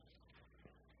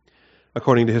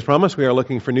According to his promise, we are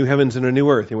looking for new heavens and a new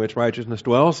earth in which righteousness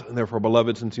dwells. And therefore,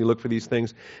 beloved, since you look for these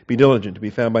things, be diligent to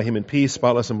be found by him in peace,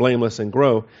 spotless and blameless, and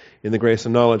grow in the grace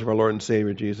and knowledge of our Lord and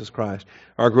Savior, Jesus Christ.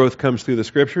 Our growth comes through the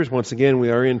Scriptures. Once again,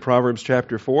 we are in Proverbs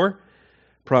chapter 4.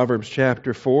 Proverbs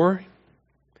chapter 4,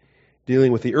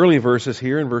 dealing with the early verses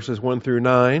here in verses 1 through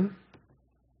 9.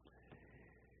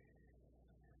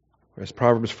 As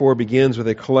Proverbs 4 begins with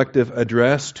a collective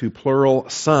address to plural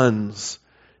sons.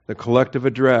 The collective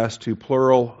address to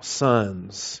plural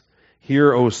sons.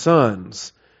 Hear, O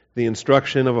sons, the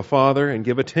instruction of a father, and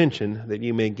give attention that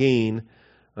you may gain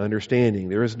understanding.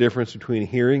 There is a difference between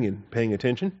hearing and paying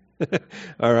attention.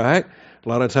 All right? A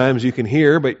lot of times you can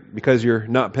hear, but because you're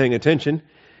not paying attention,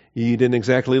 you didn't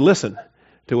exactly listen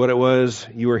to what it was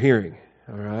you were hearing.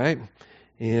 All right?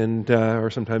 And or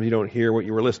sometimes you don't hear what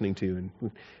you were listening to, and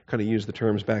we kind of use the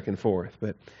terms back and forth.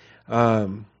 But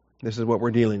this is what we're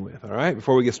dealing with. All right?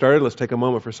 Before we get started, let's take a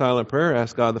moment for silent prayer.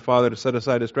 Ask God the Father to set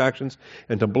aside distractions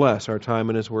and to bless our time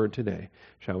in His Word today.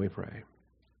 Shall we pray?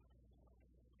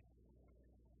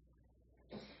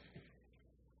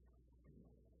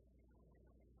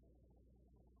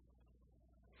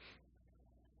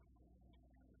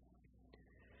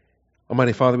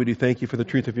 Almighty Father, we do thank you for the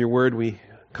truth of your Word. We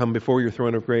come before your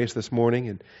throne of grace this morning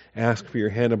and ask for your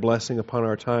hand of blessing upon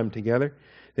our time together,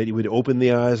 that you would open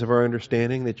the eyes of our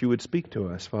understanding, that you would speak to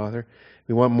us, Father.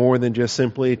 We want more than just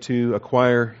simply to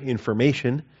acquire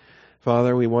information.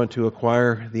 Father, we want to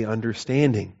acquire the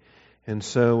understanding. And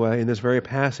so in this very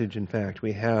passage, in fact,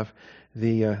 we have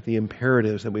the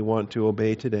imperatives that we want to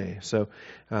obey today. So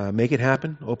make it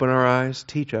happen. Open our eyes.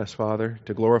 Teach us, Father,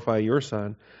 to glorify your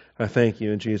Son. I thank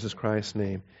you in Jesus Christ's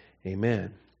name.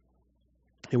 Amen.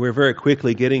 And we're very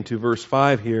quickly getting to verse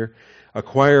 5 here.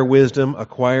 Acquire wisdom,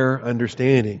 acquire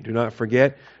understanding. Do not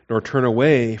forget nor turn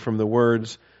away from the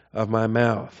words of my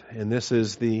mouth. And this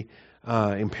is the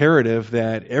imperative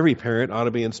that every parent ought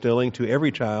to be instilling to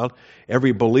every child.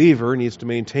 Every believer needs to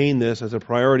maintain this as a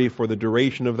priority for the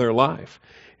duration of their life.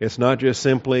 It's not just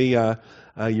simply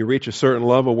you reach a certain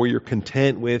level where you're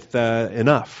content with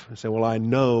enough. You say, well, I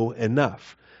know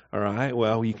enough. All right,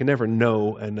 well, you can never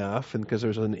know enough, and because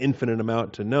there's an infinite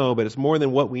amount to know, but it's more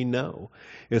than what we know.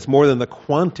 It's more than the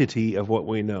quantity of what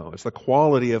we know. It's the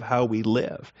quality of how we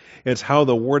live. It's how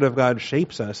the Word of God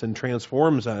shapes us and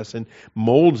transforms us and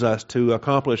molds us to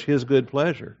accomplish His good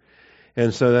pleasure.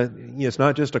 And so that it's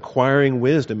not just acquiring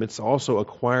wisdom, it's also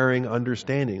acquiring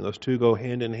understanding. Those two go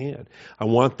hand in hand. I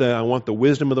want the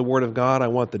wisdom of the Word of God, I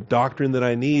want the doctrine that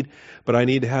I need, but I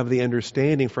need to have the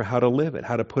understanding for how to live it,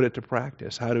 how to put it to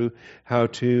practice, how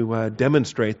to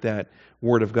demonstrate that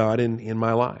Word of God in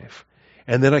my life.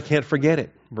 And then I can't forget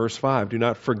it. Verse 5, do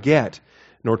not forget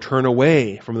nor turn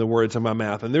away from the words of my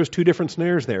mouth. And there's two different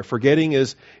snares there. Forgetting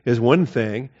is one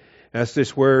thing. That's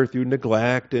just where through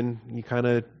neglect and you kind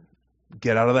of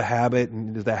get out of the habit,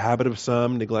 and there's the habit of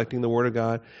some neglecting the Word of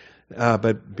God.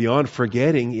 But beyond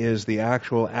forgetting is the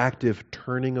actual active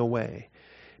turning away.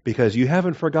 Because you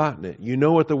haven't forgotten it. You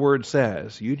know what the Word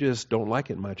says. You just don't like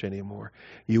it much anymore.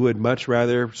 You would much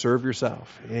rather serve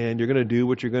yourself. And you're going to do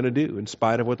what you're going to do in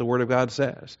spite of what the Word of God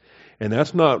says. And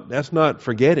that's not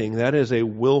forgetting. That is a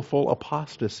willful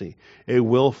apostasy. A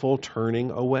willful turning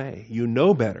away. You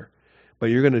know better.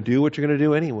 But you're going to do what you're going to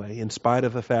do anyway, in spite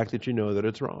of the fact that you know that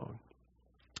it's wrong.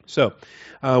 So,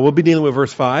 we'll be dealing with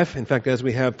verse 5. In fact, as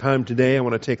we have time today, I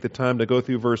want to take the time to go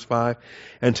through verse 5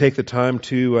 and take the time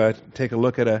to take a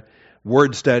look at a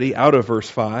word study out of verse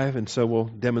 5. And so we'll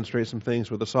demonstrate some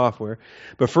things with the software.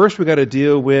 But first we've got to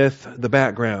deal with the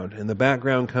background. And the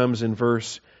background comes in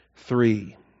verse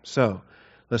 3. So,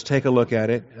 let's take a look at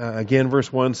it. Again,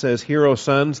 verse 1 says, Hear, O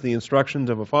sons, the instructions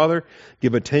of a father.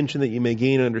 Give attention that you may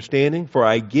gain understanding. For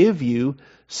I give you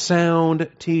sound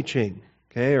teaching.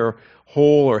 Okay, or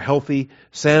whole or healthy,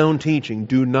 sound teaching.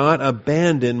 Do not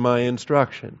abandon my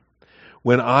instruction.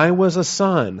 When I was a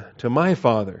son to my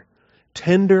father,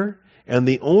 tender and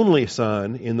the only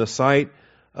son in the sight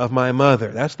of my mother.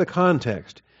 That's the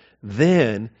context.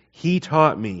 Then he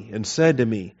taught me and said to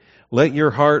me, Let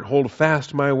your heart hold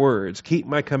fast my words, keep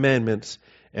my commandments,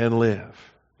 and live.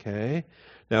 Okay?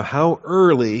 Now, how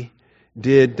early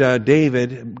did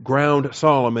David ground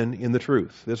Solomon in the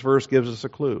truth? This verse gives us a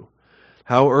clue.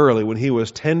 How early? When he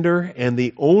was tender and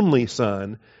the only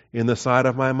son in the sight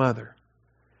of my mother.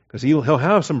 Because he'll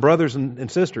have some brothers and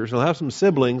sisters. He'll have some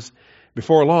siblings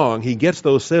before long. He gets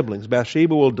those siblings.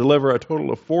 Bathsheba will deliver a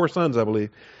total of 4 sons, I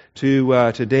believe,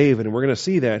 to David. And we're going to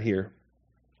see that here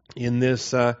in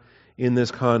this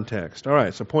context. All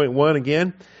right, so point 1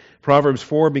 again. Proverbs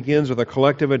 4 begins with a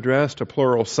collective address to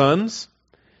plural sons.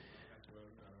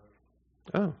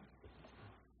 Oh,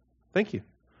 thank you.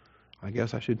 I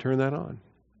guess I should turn that on.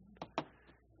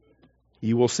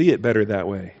 You will see it better that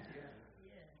way.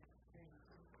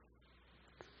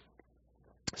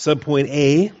 Subpoint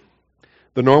A,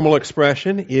 the normal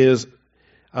expression is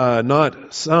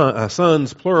not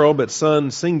sons plural, but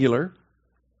sons singular.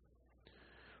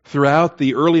 Throughout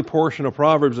the early portion of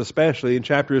Proverbs, especially in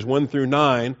chapters 1 through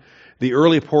 9, the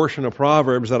early portion of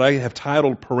Proverbs that I have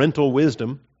titled Parental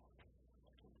Wisdom,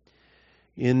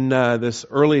 in this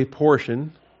early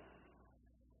portion,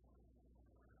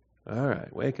 all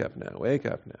right, wake up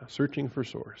now, searching for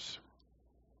source.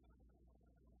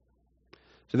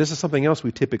 So this is something else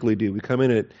we typically do. We come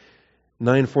in at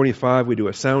 9:45, we do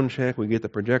a sound check, we get the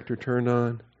projector turned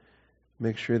on,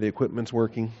 make sure the equipment's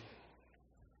working.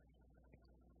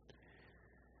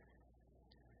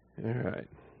 All right.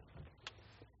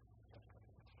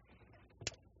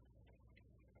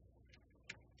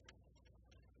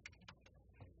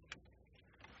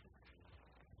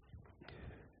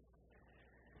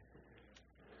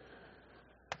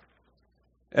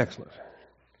 Excellent.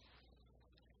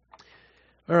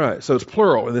 All right, so it's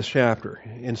plural in this chapter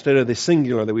instead of the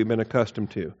singular that we've been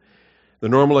accustomed to. The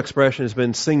normal expression has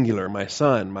been singular, my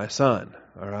son,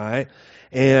 all right?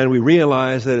 And we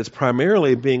realize that it's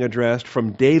primarily being addressed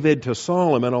from David to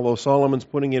Solomon, although Solomon's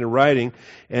putting it in writing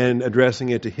and addressing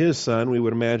it to his son, we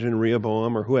would imagine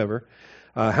Rehoboam or whoever.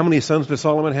 How many sons does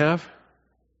Solomon have?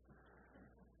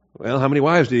 Well, how many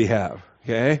wives did he have?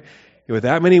 Okay? With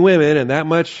that many women and that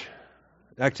much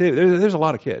activity, there's a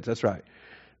lot of kids, that's right.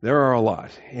 There are a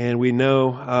lot. And we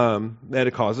know that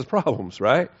it causes problems,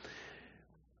 right?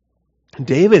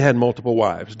 David had multiple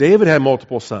wives. David had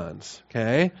multiple sons,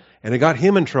 okay? And it got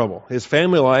him in trouble. His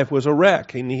family life was a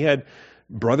wreck. And he had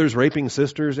brothers raping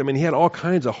sisters. I mean, he had all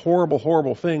kinds of horrible,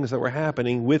 horrible things that were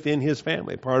happening within his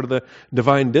family, part of the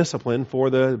divine discipline for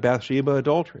the Bathsheba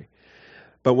adultery.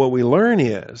 But what we learn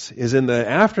is in the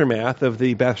aftermath of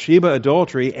the Bathsheba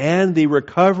adultery and the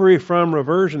recovery from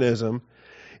reversionism,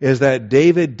 is that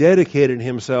David dedicated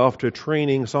himself to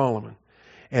training Solomon.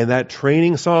 And that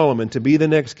training Solomon to be the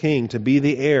next king, to be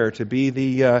the heir, to be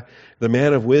the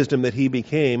man of wisdom that he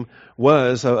became,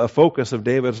 was a focus of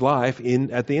David's life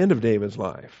at the end of David's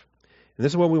life. And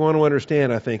this is what we want to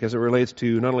understand, I think, as it relates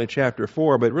to not only chapter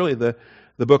 4, but really the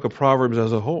book of Proverbs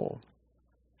as a whole.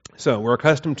 So we're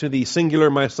accustomed to the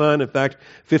singular, my son. In fact,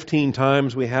 15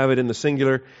 times we have it in the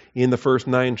singular in the first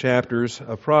 9 chapters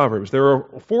of Proverbs. There are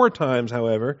 4 times,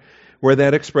 however, where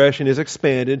that expression is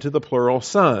expanded to the plural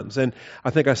sons. And I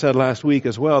think I said last week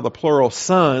as well, the plural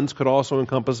sons could also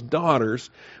encompass daughters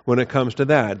when it comes to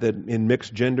that in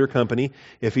mixed gender company,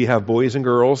 if you have boys and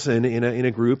girls in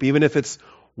a group, even if it's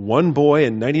one boy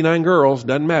and 99 girls,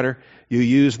 doesn't matter, you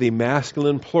use the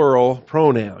masculine plural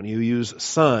pronoun. You use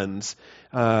sons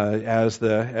as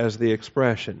the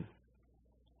expression.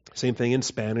 Same thing in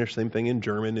Spanish, same thing in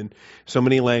German, and so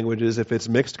many languages. If it's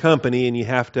mixed company and you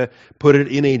have to put it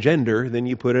in a gender, then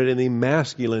you put it in the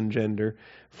masculine gender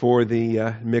for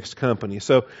the mixed company.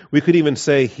 So we could even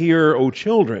say, "Hear, O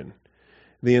children,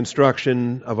 the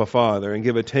instruction of a father, and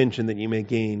give attention that you may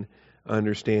gain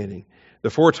understanding." The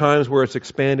 4 times where it's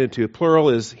expanded to plural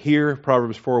is here,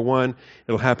 Proverbs 4:1.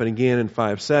 It'll happen again in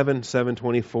 5:7,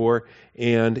 7:24,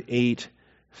 and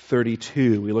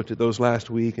 8:32. We looked at those last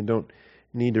week and don't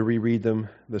need to reread them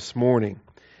this morning.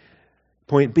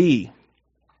 Point B.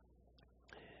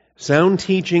 Sound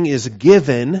teaching is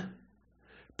given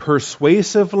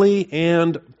persuasively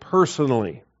and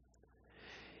personally.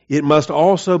 It must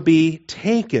also be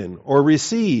taken or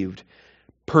received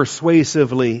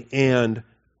persuasively and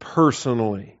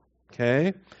personally.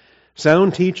 Okay?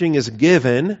 Sound teaching is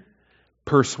given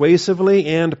persuasively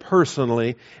and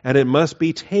personally, and it must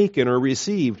be taken or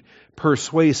received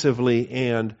persuasively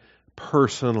and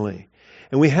personally.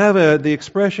 And we have the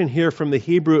expression here from the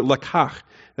Hebrew lakach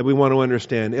that we want to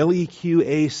understand.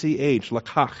 L-E-Q-A-C-H,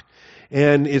 lakach.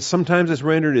 And sometimes it's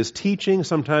rendered as teaching,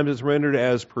 sometimes it's rendered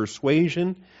as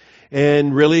persuasion.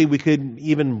 And really, we could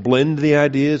even blend the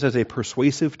ideas as a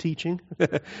persuasive teaching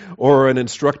or an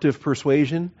instructive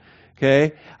persuasion.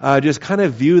 Okay? Just kind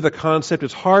of view the concept.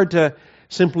 It's hard to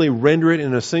simply render it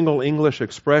in a single English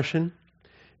expression,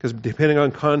 because depending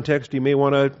on context, you may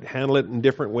want to handle it in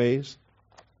different ways.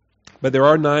 But there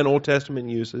are 9 Old Testament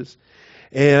uses.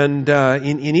 And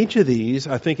in each of these,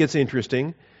 I think it's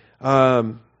interesting. I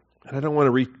don't want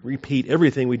to repeat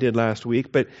everything we did last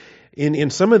week, but in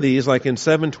some of these, like in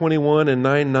 7:21 and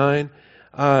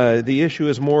 9:9, the issue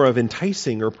is more of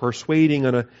enticing or persuading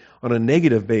on a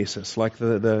negative basis, like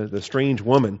the strange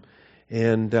woman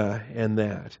and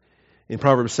that. In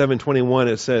Proverbs 7:21,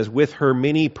 it says, "With her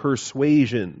many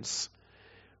persuasions."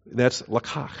 That's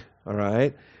lakach, all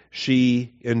right?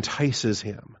 she entices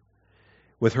him.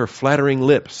 With her flattering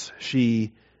lips,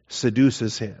 she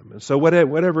seduces him. And so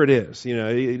whatever it is,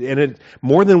 and it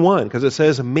more than one, because it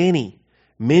says many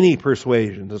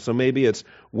persuasions. And so maybe it's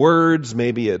words,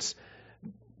 maybe it's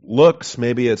looks,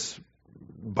 maybe it's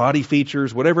body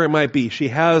features, whatever it might be. She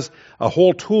has a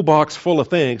whole toolbox full of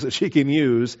things that she can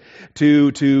use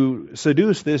to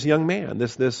seduce this young man,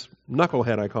 this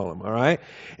knucklehead, I call him, all right?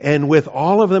 And with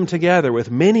all of them together,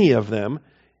 with many of them,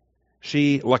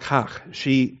 she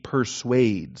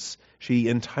persuades, she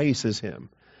entices him.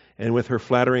 And with her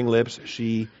flattering lips,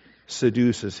 she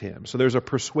seduces him. So there's a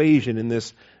persuasion in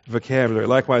this vocabulary.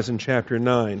 Likewise in chapter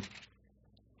 9.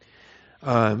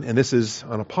 And this is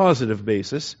on a positive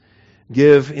basis.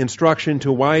 Give instruction to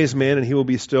a wise man, and he will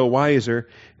be still wiser.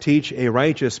 Teach a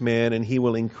righteous man, and he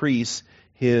will increase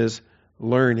his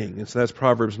learning. And so that's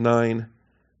Proverbs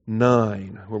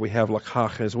 9:9, where we have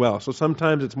lakach as well. So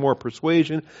sometimes it's more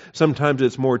persuasion, sometimes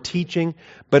it's more teaching,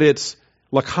 but it's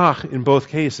lakach in both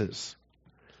cases.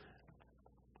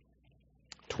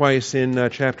 Twice in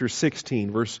chapter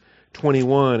 16, verse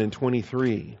 21 and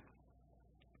 23.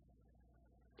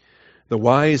 The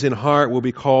wise in heart will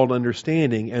be called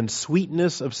understanding, and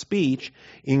sweetness of speech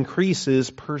increases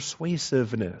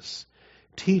persuasiveness,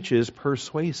 teaches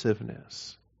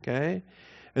persuasiveness. Okay?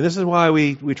 And this is why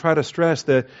we try to stress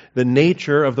the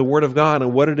nature of the Word of God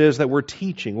and what it is that we're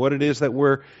teaching, what it is that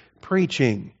we're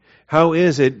preaching. How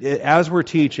is it, as we're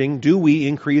teaching, do we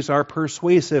increase our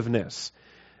persuasiveness?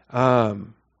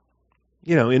 In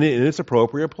its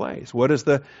appropriate place. What is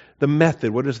the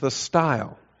method? What is the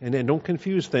style? And don't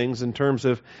confuse things in terms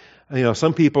of,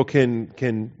 some people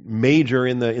can major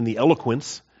in the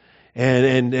eloquence,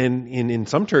 and in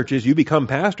some churches you become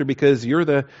pastor because you're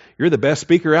the best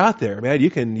speaker out there, man. You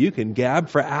can gab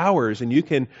for hours, and you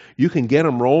can get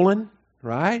them rolling,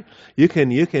 right? You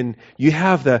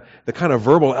have the kind of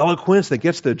verbal eloquence that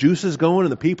gets the juices going,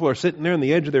 and the people are sitting there on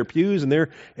the edge of their pews, and they're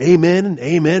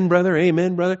amen, brother,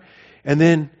 and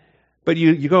then, but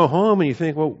you go home and you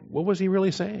think, well, what was he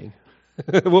really saying?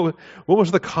 What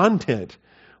was the content?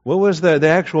 What was the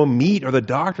actual meat or the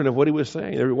doctrine of what he was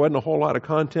saying? There wasn't a whole lot of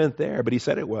content there, but he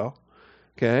said it well.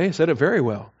 Okay, said it very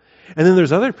well. And then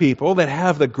there's other people that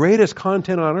have the greatest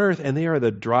content on earth, and they are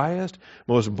the driest,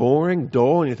 most boring,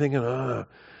 dull, and you're thinking, all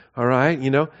right,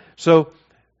 So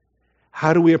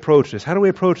how do we approach this? How do we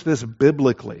approach this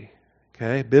biblically?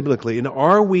 Okay, biblically. And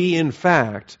are we in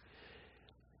fact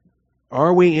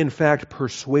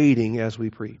persuading as we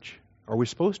preach? Are we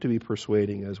supposed to be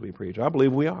persuading as we preach? I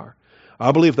believe we are.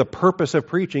 I believe the purpose of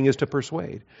preaching is to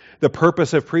persuade. The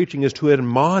purpose of preaching is to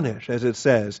admonish, as it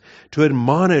says, to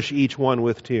admonish each one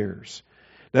with tears.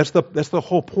 That's the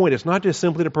whole point. It's not just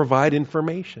simply to provide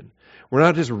information. We're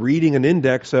not just reading an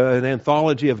index, an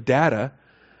anthology of data,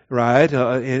 right,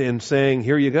 and saying,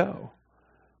 here you go.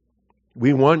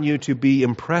 We want you to be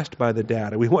impressed by the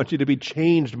data. We want you to be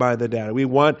changed by the data. We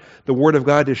want the Word of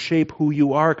God to shape who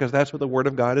you are, because that's what the Word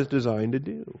of God is designed to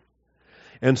do.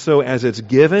 And so as it's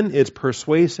given, it's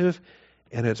persuasive,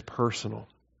 and it's personal.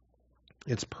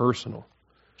 It's personal.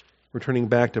 Returning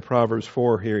back to Proverbs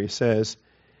 4 here, he says,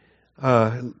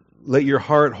 let your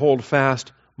heart hold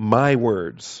fast my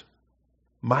words.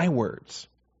 My words.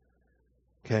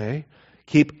 Okay?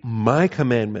 Keep my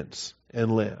commandments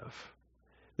and live.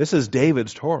 This is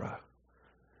David's Torah.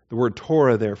 The word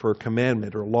Torah there for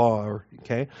commandment or law.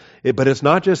 But it's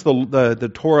not just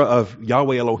the Torah of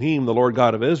Yahweh Elohim, the Lord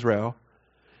God of Israel.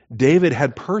 David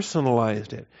had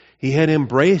personalized it. He had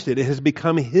embraced it. It has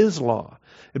become his law.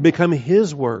 It has become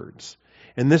his words.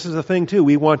 And this is the thing too.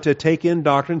 We want to take in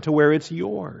doctrine to where it's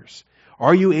yours.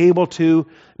 Are you able to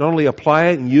not only apply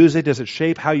it and use it? Does it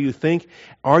shape how you think?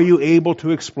 Are you able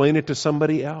to explain it to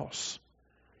somebody else?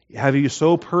 Have you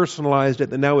so personalized it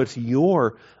that now it's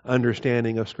your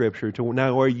understanding of Scripture to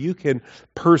now where you can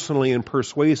personally and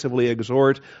persuasively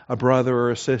exhort a brother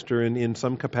or a sister in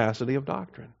some capacity of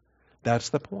doctrine? That's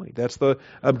the point. That's the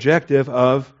objective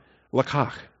of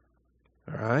lakach.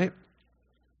 All right?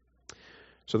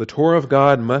 So the Torah of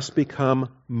God must become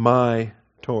my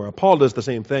Torah. Paul does the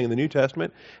same thing in the New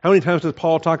Testament. How many times does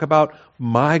Paul talk about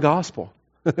my gospel?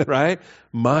 Right?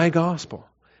 My gospel.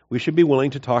 We should be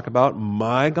willing to talk about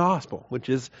my gospel, which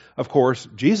is, of course,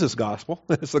 Jesus' gospel.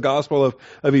 It's the gospel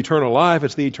of eternal life.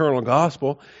 It's the eternal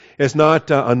gospel. It's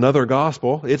not another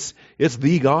gospel. It's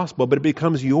the gospel, but it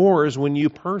becomes yours when you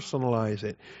personalize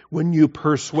it, when you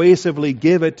persuasively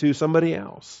give it to somebody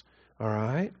else. All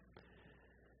right?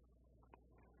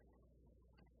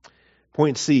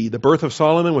 Point C, the birth of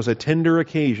Solomon was a tender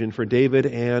occasion for David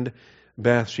and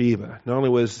Bathsheba. Not only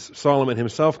was Solomon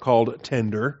himself called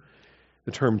tender,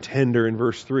 the term tender in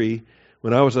verse 3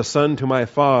 when I was a son to my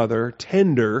father,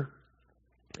 tender,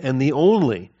 and the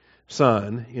only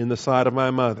son in the sight of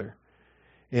my mother.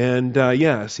 And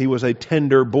yes, he was a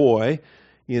tender boy.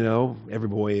 You know, every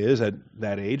boy is at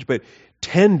that age, but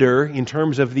tender in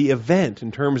terms of the event,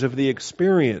 in terms of the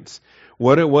experience.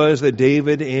 What it was that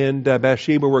David and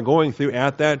Bathsheba were going through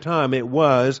at that time, it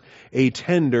was a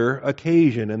tender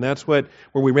occasion. And that's where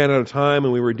we ran out of time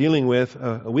and we were dealing with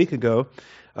a week ago,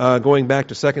 going back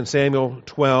to 2 Samuel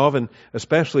 12 and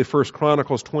especially 1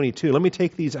 Chronicles 22. Let me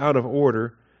take these out of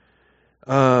order,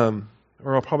 or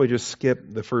I'll probably just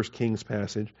skip the 1 Kings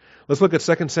passage. Let's look at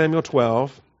 2 Samuel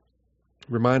 12,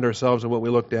 remind ourselves of what we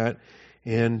looked at,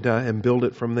 and build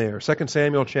it from there. 2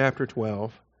 Samuel chapter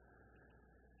 12.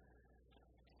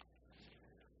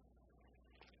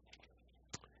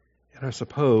 And I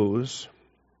suppose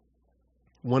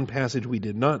one passage we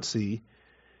did not see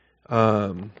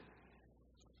last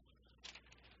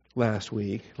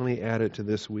week, let me add it to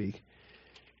this week.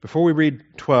 Before we read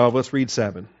 12, let's read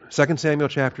 7. 2 Samuel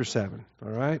chapter 7,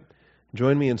 all right?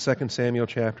 Join me in 2 Samuel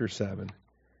chapter 7.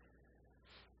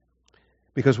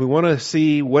 Because we want to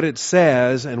see what it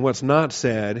says and what's not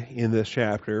said in this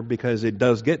chapter, because it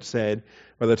does get said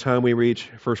by the time we reach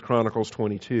 1 Chronicles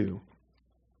 22.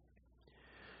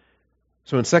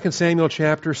 So in 2 Samuel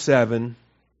chapter 7,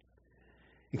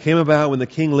 it came about when the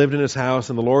king lived in his house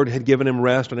and the Lord had given him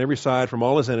rest on every side from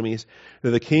all his enemies, that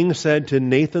the king said to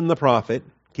Nathan the prophet,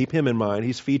 keep him in mind,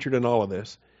 he's featured in all of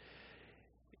this.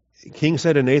 The king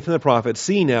said to Nathan the prophet,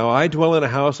 see now, I dwell in a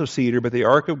house of cedar, but the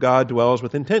ark of God dwells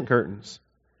within tent curtains.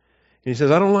 And he says,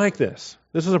 I don't like this.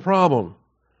 This is a problem.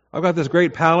 I've got this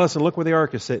great palace and look where the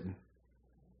ark is sitting.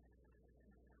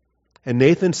 And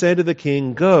Nathan said to the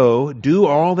king, go, do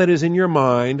all that is in your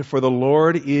mind, for the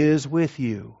Lord is with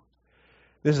you.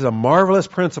 This is a marvelous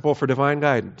principle for divine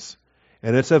guidance.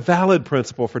 And it's a valid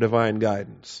principle for divine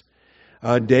guidance.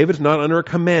 David's not under a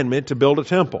commandment to build a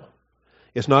temple.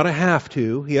 It's not a have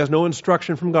to. He has no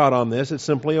instruction from God on this. It's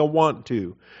simply a want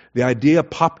to. The idea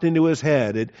popped into his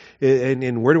head.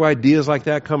 And where do ideas like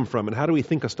that come from? And how do we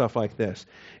think of stuff like this?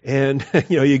 And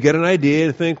you get an idea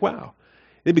and think, wow,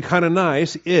 it'd be kind of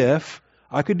nice if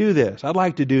I could do this. I'd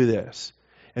like to do this.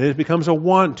 And it becomes a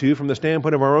want to from the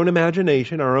standpoint of our own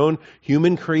imagination, our own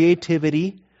human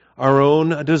creativity, our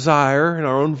own desire, and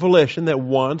our own volition that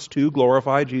wants to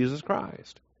glorify Jesus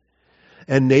Christ.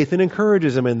 And Nathan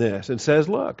encourages him in this and says,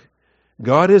 look,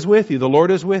 God is with you. The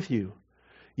Lord is with you.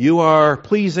 You are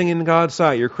pleasing in God's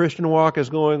sight. Your Christian walk is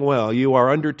going well. You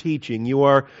are under teaching. You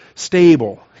are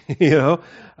stable.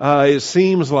 It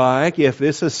seems like if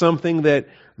this is something that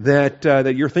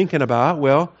you're thinking about,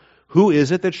 well, who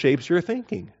is it that shapes your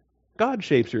thinking? God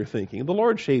shapes your thinking. The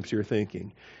Lord shapes your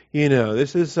thinking.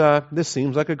 This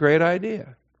seems like a great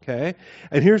idea. Okay?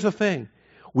 And here's the thing.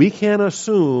 We can't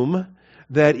assume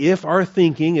that if our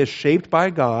thinking is shaped by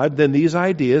God, then these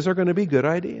ideas are going to be good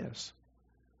ideas.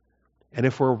 And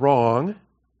if we're wrong,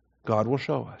 God will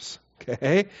show us.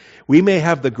 Okay? We may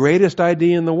have the greatest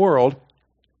idea in the world,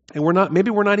 and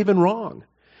maybe we're not even wrong.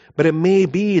 But it may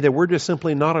be that we're just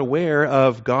simply not aware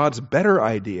of God's better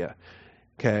idea.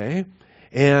 Okay?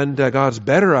 And God's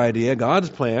better idea, God's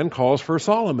plan, calls for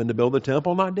Solomon to build the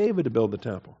temple, not David to build the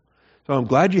temple. So I'm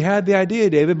glad you had the idea,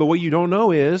 David, but what you don't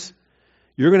know is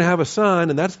you're going to have a son,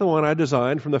 and that's the one I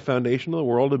designed from the foundation of the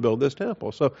world to build this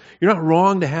temple. So you're not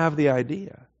wrong to have the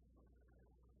idea.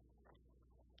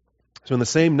 So in the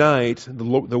same night, the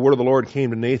word of the Lord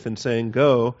came to Nathan saying,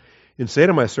 go and say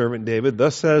to my servant David,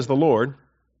 thus says the Lord,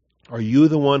 are you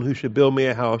the one who should build me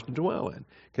a house to dwell in?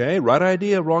 Okay, right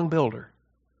idea, wrong builder.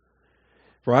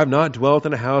 For I have not dwelt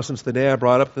in a house since the day I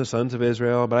brought up the sons of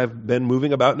Israel, but I've been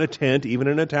moving about in a tent, even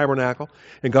in a tabernacle.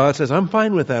 And God says, I'm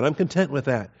fine with that. I'm content with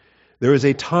that. There is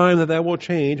a time that will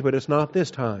change, but it's not this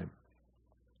time.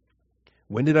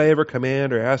 When did I ever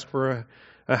command or ask for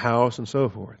a house and so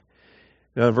forth?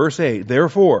 Now in verse 8,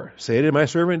 therefore, say to my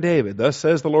servant David, thus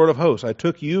says the Lord of hosts, I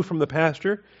took you from the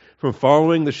pasture, from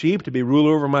following the sheep to be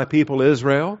ruler over my people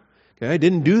Israel. Okay, I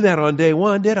didn't do that on day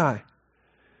one, did I?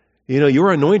 You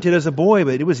were anointed as a boy,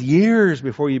 but it was years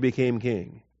before you became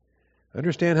king.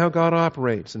 Understand how God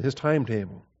operates and His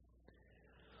timetable.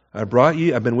 I've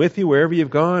been with you wherever you've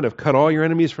gone. I've cut all your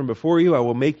enemies from before you. I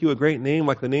will make you a great name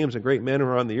like the names of great men who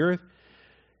are on the earth.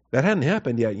 That hadn't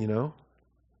happened yet, You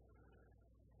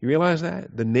realize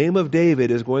that? The name of David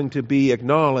is going to be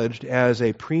acknowledged as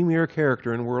a premier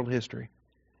character in world history.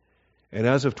 And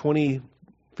as of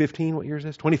 2015, what year is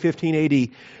this? 2015 AD,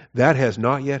 that has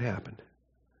not yet happened.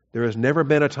 There has never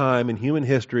been a time in human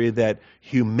history that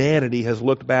humanity has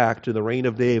looked back to the reign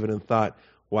of David and thought,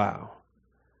 wow,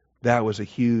 that was a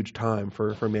huge time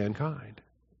for mankind.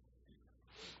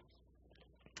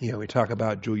 We talk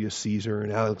about Julius Caesar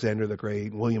and Alexander the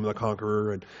Great, and William the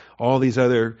Conqueror, and all these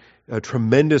other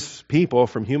tremendous people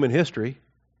from human history.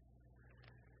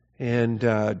 And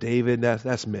David,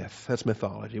 that's myth. That's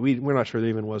mythology. We're not sure there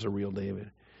even was a real David.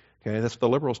 Okay, that's what the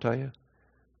liberals tell you.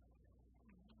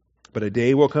 But a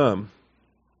day will come,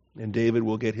 and David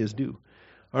will get his due.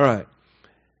 All right.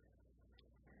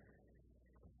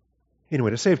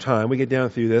 Anyway, to save time, we get down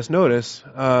through this. Notice,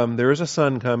 there is a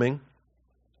son coming,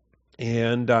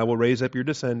 and I will raise up your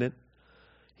descendant.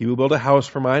 He will build a house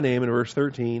for my name in verse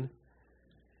 13.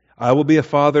 I will be a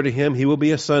father to him. He will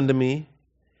be a son to me.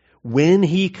 When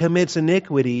he commits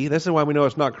iniquity, this is why we know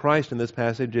it's not Christ in this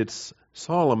passage, it's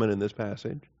Solomon in this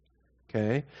passage.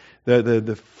 Okay?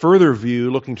 The further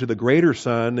view, looking to the greater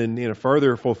son and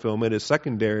further fulfillment, is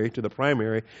secondary to the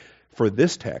primary for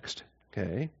this text.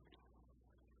 Okay?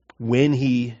 When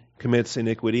he commits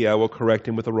iniquity, I will correct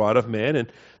him with the rod of men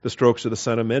and the strokes of the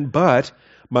Son of Men. But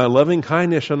my loving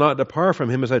kindness shall not depart from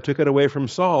him, as I took it away from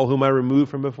Saul, whom I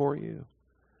removed from before you.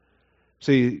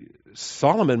 See,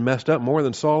 Solomon messed up more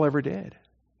than Saul ever did.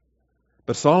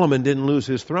 But Solomon didn't lose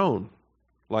his throne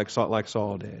like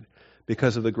Saul did,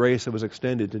 because of the grace that was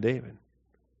extended to David.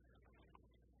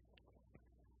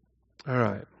 All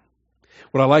right.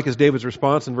 What I like is David's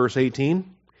response in verse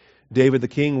 18. David the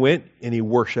king went and he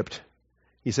worshipped.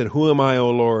 He said, "Who am I, O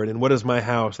Lord, and what is my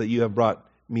house that you have brought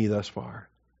me thus far?"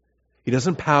 He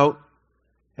doesn't pout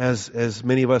as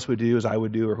many of us would do, as I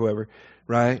would do, or whoever,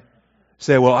 right?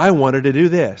 Say, well, I wanted to do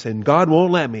this, and God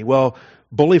won't let me. Well,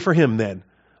 bully for him then.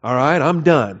 All right, I'm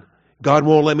done. God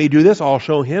won't let me do this. I'll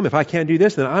show him. If I can't do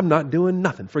this, then I'm not doing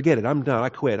nothing. Forget it. I'm done. I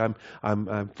quit.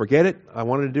 I'm forget it. I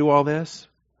wanted to do all this.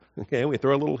 Okay, we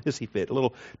throw a little hissy fit, a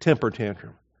little temper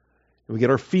tantrum. We get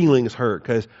our feelings hurt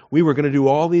because we were going to do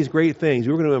all these great things.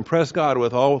 We were going to impress God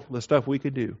with all the stuff we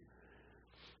could do.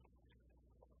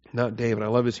 Not David. I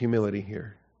love his humility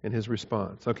here and his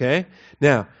response. Okay?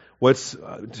 Now, what's,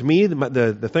 to me,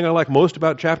 the thing I like most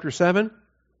about chapter 7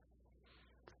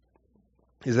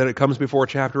 is that it comes before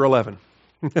chapter 11.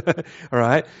 All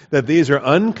right? That these are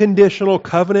unconditional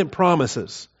covenant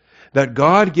promises that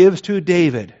God gives to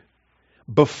David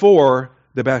before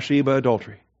the Bathsheba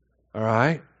adultery. All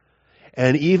right?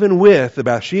 And even with the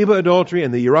Bathsheba adultery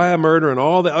and the Uriah murder and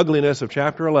all the ugliness of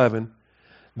chapter 11,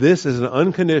 this is an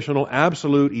unconditional,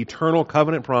 absolute, eternal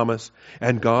covenant promise,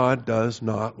 and God does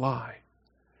not lie.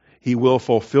 He will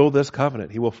fulfill this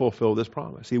covenant. He will fulfill this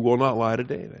promise. He will not lie to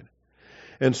David.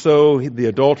 And so the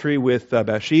adultery with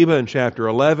Bathsheba in chapter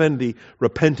 11, the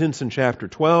repentance in chapter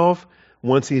 12,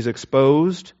 once he's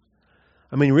exposed,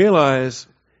 realize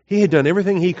he had done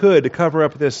everything he could to cover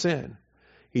up this sin.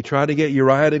 He tried to get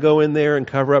Uriah to go in there and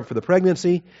cover up for the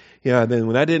pregnancy. Then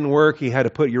when that didn't work, he had to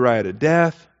put Uriah to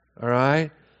death. All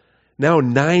right? Now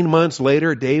 9 months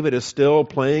later, David is still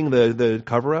playing the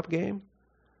cover-up game.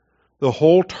 The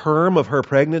whole term of her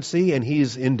pregnancy, and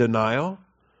he's in denial.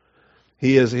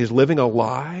 He's living a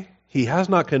lie. He has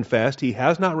not confessed. He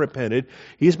has not repented.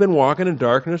 He's been walking in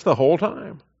darkness the whole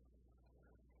time.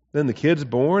 Then the kid's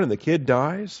born and the kid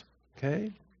dies.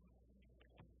 Okay?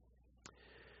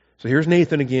 So here's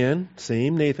Nathan again.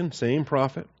 Same Nathan, same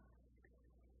prophet.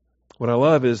 What I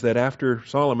love is that after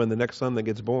Solomon, the next son that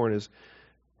gets born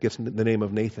gets the name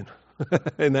of Nathan.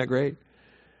 Isn't that great?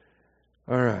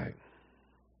 All right.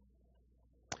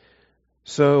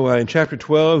 So in chapter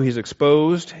 12, he's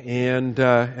exposed, and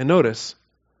notice,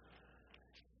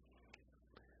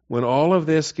 when all of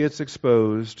this gets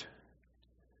exposed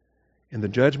and the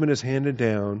judgment is handed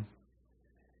down,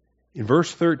 in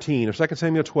verse 13 of 2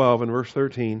 Samuel 12 and verse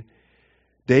 13,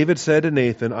 David said to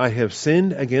Nathan, "I have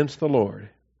sinned against the Lord."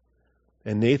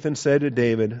 And Nathan said to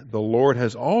David, "The Lord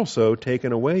has also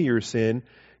taken away your sin.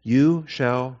 You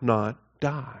shall not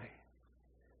die."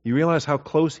 You realize how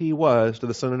close he was to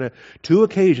the Son of Man. 2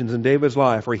 occasions in David's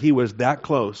life where he was that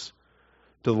close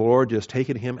to the Lord just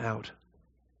taking him out.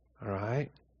 All right?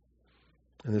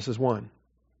 And this is one.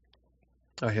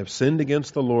 I have sinned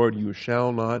against the Lord. You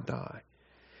shall not die.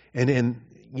 And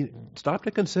stop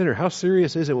to consider, how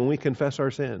serious is it when we confess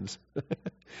our sins?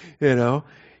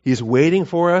 He's waiting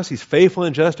for us. He's faithful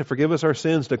and just to forgive us our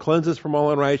sins, to cleanse us from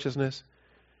all unrighteousness.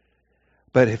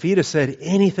 But if he'd have said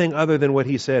anything other than what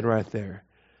he said right there,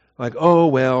 like, oh,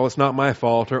 well, it's not my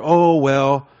fault, or, oh,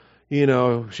 well,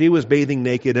 she was bathing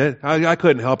naked. I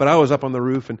couldn't help it. I was up on the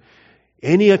roof. And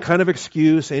any kind of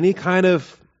excuse, any kind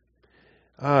of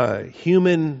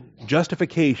human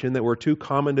justification that we're too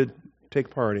common to take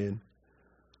part in,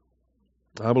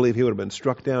 I believe he would have been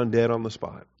struck down dead on the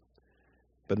spot.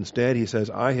 But instead he says,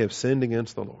 I have sinned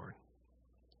against the Lord.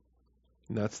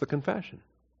 And that's the confession.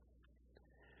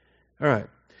 All right.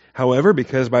 However,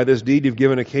 because by this deed you've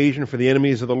given occasion for the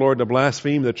enemies of the Lord to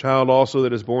blaspheme, the child also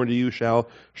that is born to you shall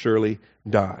surely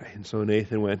die. And so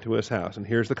Nathan went to his house. And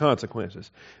here's the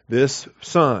consequences. This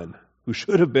son, who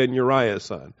should have been Uriah's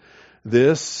son,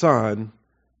 this son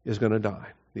is going to die.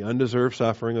 The undeserved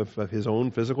suffering of his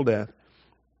own physical death.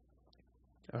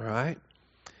 All right?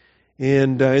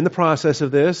 And in the process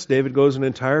of this, David goes an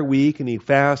entire week and he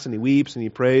fasts and he weeps and he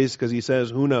prays because he says,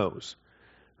 who knows?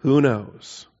 Who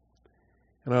knows?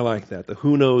 And I like that, the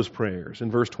who knows prayers.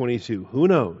 In verse 22, who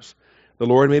knows? The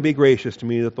Lord may be gracious to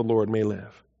me that the Lord may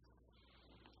live.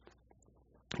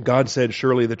 God said,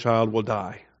 surely the child will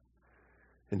die.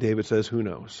 And David says, who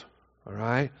knows? All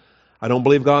right? I don't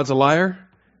believe God's a liar,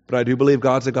 but I do believe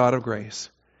God's a God of grace.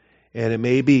 And it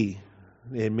may be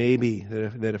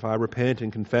that if I repent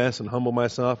and confess and humble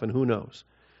myself, and who knows,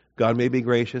 God may be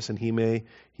gracious and He may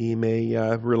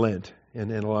relent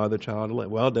and allow the child to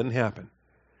live. Well, it didn't happen.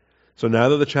 So now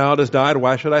that the child has died,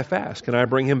 why should I fast? Can I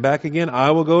bring him back again?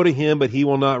 I will go to him, but he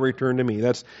will not return to me.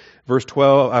 That's verse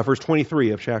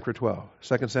 23 of chapter 12,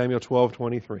 2 Samuel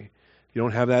 12:23. If you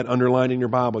don't have that underlined in your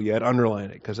Bible yet,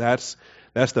 underline it, because that's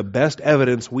the best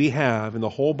evidence we have in the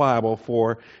whole Bible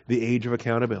for the age of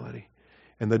accountability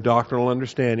and the doctrinal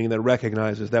understanding that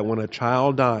recognizes that when a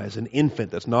child dies, an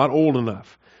infant that's not old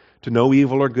enough to know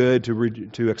evil or good,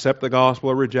 to accept the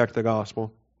gospel or reject the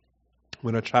gospel,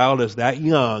 when a child is that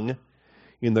young,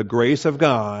 in the grace of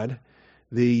God,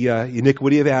 the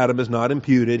iniquity of Adam is not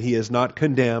imputed. He is not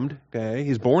condemned. Okay,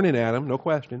 he's born in Adam, no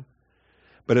question.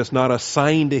 But it's not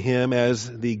assigned to him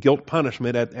as the guilt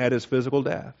punishment at his physical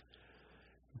death.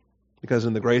 Because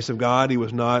in the grace of God, he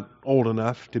was not old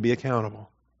enough to be accountable.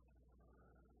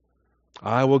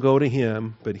 I will go to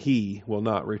him, but he will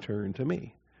not return to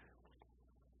me.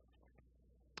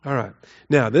 All right.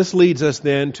 Now, this leads us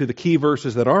then to the key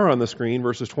verses that are on the screen,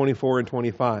 verses 24 and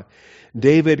 25.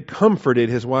 David comforted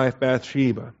his wife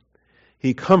Bathsheba.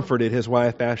 He comforted his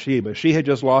wife Bathsheba. She had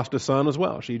just lost a son as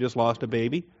well. She just lost a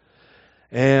baby.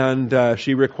 And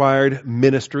she required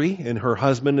ministry, and her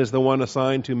husband is the one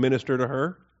assigned to minister to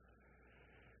her.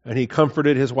 And he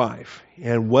comforted his wife.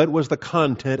 And what was the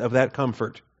content of that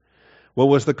comfort? What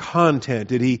was the content?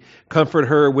 Did he comfort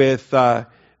her with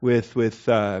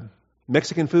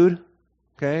Mexican food?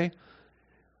 Okay.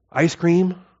 Ice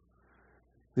cream?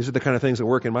 These are the kind of things that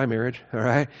work in my marriage. All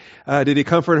right. Did he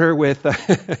comfort her with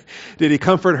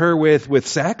with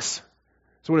sex?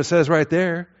 That's what it says right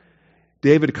there.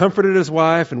 David comforted his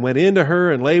wife and went into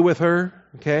her and lay with her.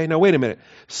 Okay. Now wait a minute.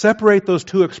 Separate those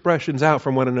two expressions out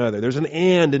from one another. There's an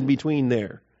and in between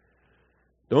there.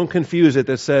 Don't confuse it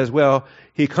that says, well,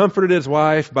 he comforted his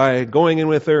wife by going in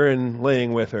with her and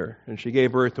laying with her, and she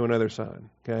gave birth to another son.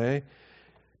 Okay?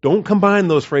 Don't combine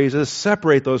those phrases,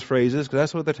 separate those phrases, because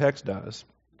that's what the text does.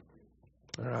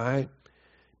 All right?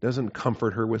 It doesn't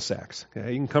comfort her with sex.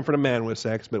 Okay? You can comfort a man with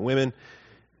sex, but women,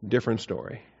 different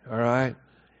story. All right?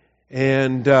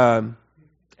 And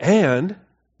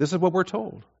this is what we're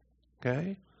told.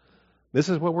 Okay? This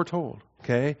is what we're told.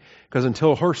 Okay? Because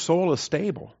until her soul is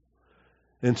stable,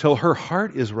 until her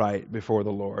heart is right before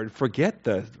the Lord, forget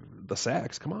the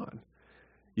sex. Come on.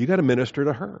 You got to minister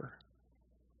to her.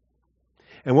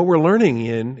 And what we're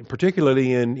learning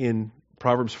particularly in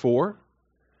Proverbs 4,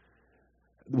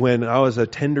 when I was a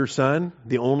tender son,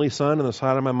 the only son in the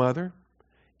side of my mother,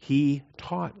 he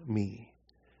taught me.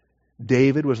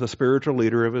 David was the spiritual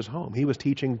leader of his home. He was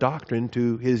teaching doctrine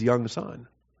to his young son.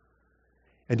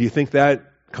 And do you think that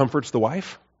comforts the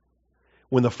wife?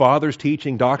 When the father's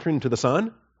teaching doctrine to the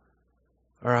son?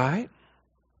 All right?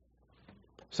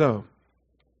 So,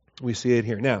 we see it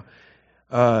here. Now,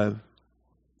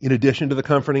 in addition to the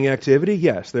comforting activity,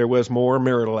 yes, there was more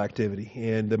marital activity.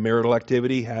 And the marital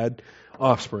activity had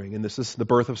offspring. And this is the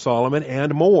birth of Solomon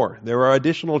and more. There are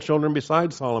additional children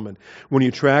besides Solomon. When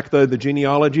you track the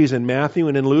genealogies in Matthew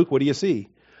and in Luke, what do you see?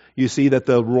 You see that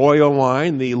the royal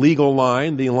line, the legal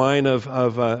line, the line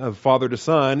of father to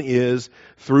son is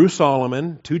through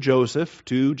Solomon to Joseph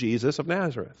to Jesus of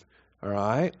Nazareth. All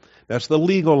right? That's the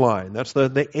legal line. That's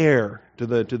the heir to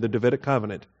the Davidic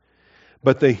covenant.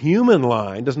 But the human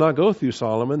line does not go through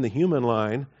Solomon. The human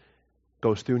line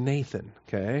goes through Nathan,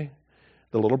 okay?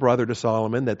 The little brother to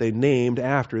Solomon that they named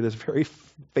after this very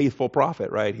faithful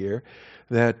prophet right here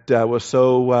that was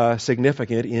so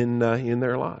significant in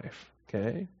their life,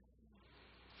 okay?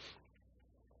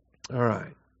 All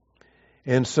right.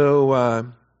 And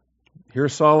so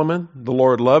here's Solomon. The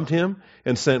Lord loved him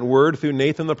and sent word through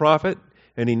Nathan the prophet,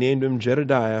 and he named him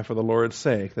Jedediah for the Lord's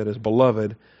sake, that is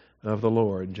beloved of the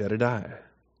Lord, Jedediah.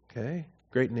 Okay?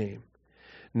 Great name.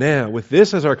 Now, with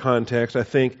this as our context, I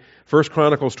think 1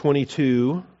 Chronicles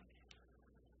 22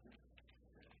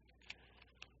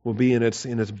 will be in its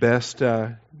best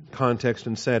context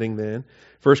and setting then.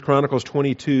 1 Chronicles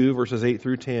 22, verses 8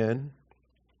 through 10.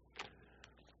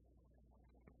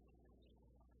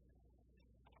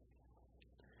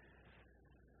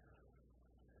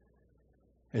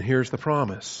 And here's the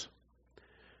promise.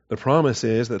 The promise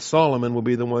is that Solomon will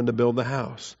be the one to build the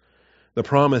house. The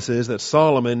promise is that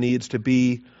Solomon needs to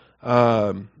be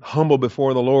humble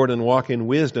before the Lord and walk in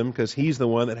wisdom because he's the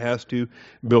one that has to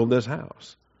build this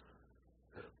house.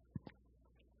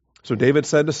 So David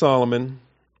said to Solomon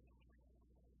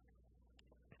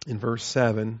in verse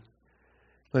 7,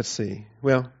 let's see,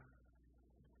 well,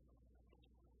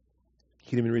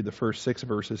 he didn't even read the first 6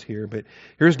 verses here, but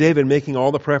here's David making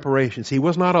all the preparations. He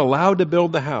was not allowed to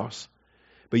build the house,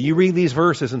 but you read these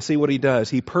verses and see what he does.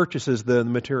 He purchases the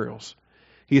materials.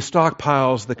 He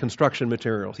stockpiles the construction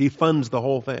materials. He funds the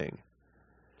whole thing.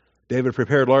 David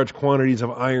prepared large quantities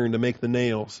of iron to make the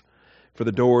nails for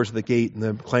the doors of the gate and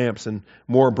the clamps, and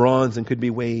more bronze than could be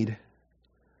weighed.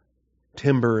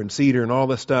 Timber and cedar and all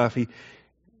this stuff. He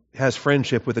has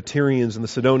friendship with the Tyrians and the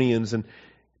Sidonians and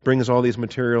brings all these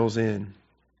materials in.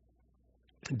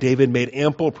 David made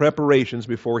ample preparations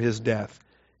before his death.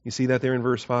 You see that there in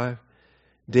verse 5?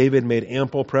 David made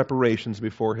ample preparations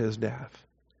before his death.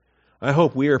 I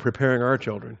hope we are preparing our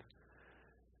children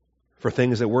for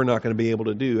things that we're not going to be able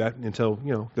to do until,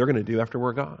 they're going to do after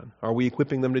we're gone. Are we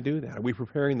equipping them to do that? Are we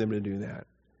preparing them to do that?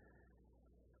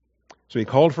 So he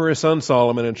called for his son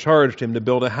Solomon and charged him to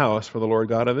build a house for the Lord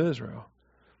God of Israel.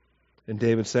 And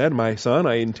David said, "My son,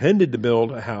 I intended to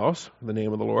build a house in the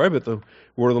name of the Lord, but the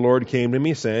word of the Lord came to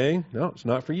me saying, no, it's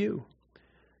not for you.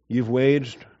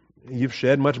 You've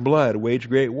shed much blood, waged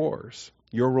great wars.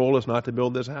 Your role is not to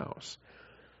build this house.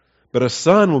 But a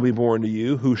son will be born to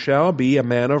you who shall be a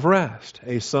man of rest.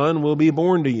 A son will be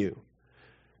born to you."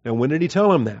 Now, when did he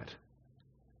tell him that?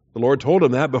 The Lord told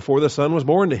him that before the son was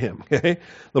born to him. Okay?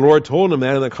 The Lord told him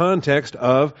that in the context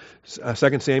of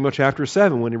 2 Samuel chapter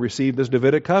 7 when he received this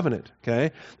Davidic covenant.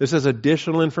 Okay? This is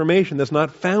additional information that's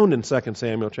not found in 2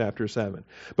 Samuel chapter 7.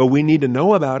 But we need to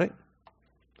know about it.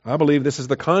 I believe this is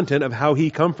the content of how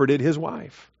he comforted his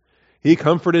wife. He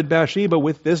comforted Bathsheba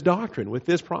with this doctrine, with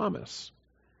this promise.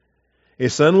 A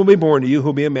son will be born to you who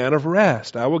will be a man of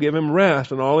rest. I will give him rest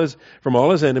from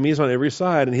all his enemies on every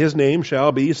side, and his name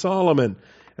shall be Solomon.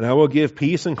 And I will give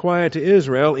peace and quiet to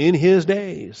Israel in his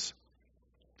days.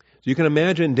 So you can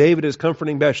imagine David is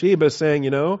comforting Bathsheba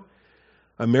saying,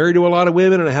 I'm married to a lot of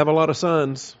women and I have a lot of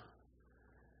sons,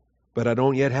 but I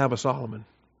don't yet have a Solomon.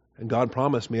 And God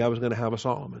promised me I was going to have a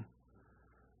Solomon.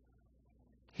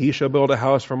 He shall build a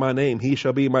house for my name. He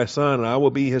shall be my son, and I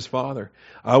will be his father.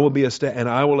 I will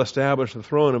establish the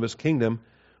throne of his kingdom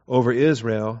over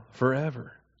Israel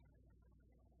forever.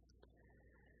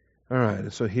 All right,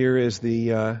 and so here is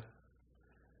the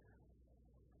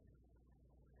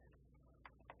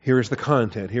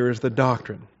content. Here is the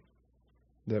doctrine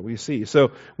that we see.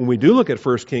 So when we do look at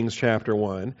 1 Kings chapter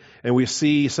 1, and we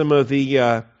see some of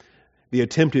the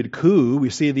attempted coup, we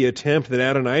see the attempt that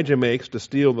Adonijah makes to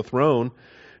steal the throne,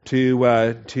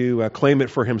 to claim it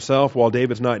for himself while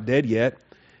David's not dead yet,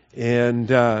 and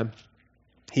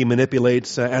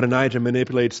Adonijah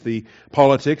manipulates the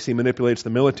politics, he manipulates the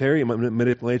military, he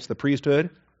manipulates the priesthood.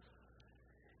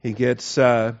 He gets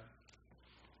Abiathar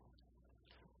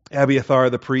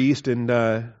the priest and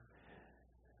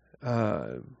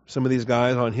some of these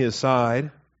guys on his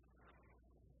side.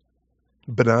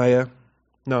 Benaiah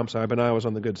was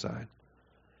on the good side.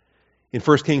 In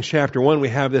 1 Kings chapter 1, we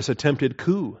have this attempted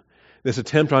coup, this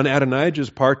attempt on Adonijah's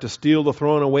part to steal the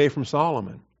throne away from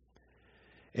Solomon.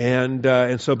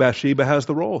 And so Bathsheba has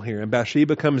the role here. And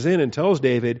Bathsheba comes in and tells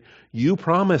David, you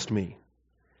promised me.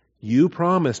 You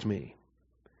promised me.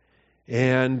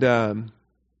 And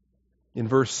in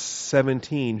verse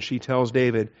 17, she tells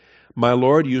David, my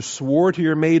Lord, you swore to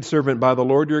your maidservant by the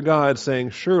Lord your God,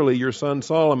 saying, surely your son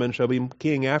Solomon shall be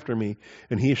king after me,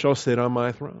 and he shall sit on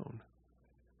my throne.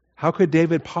 How could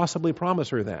David possibly promise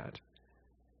her that?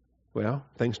 Well,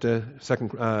 thanks to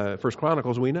 1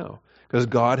 Chronicles, we know. Because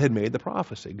God had made the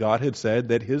prophecy. God had said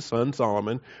that his son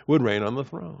Solomon would reign on the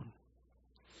throne.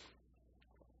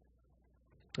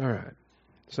 All right.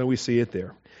 So we see it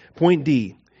there. Point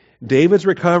D. David's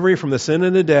recovery from the sin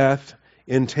and the death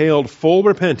entailed full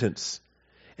repentance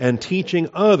and teaching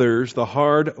others the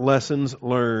hard lessons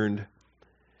learned.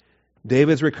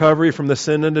 David's recovery from the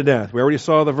sin and the death. We already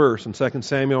saw the verse in 2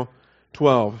 Samuel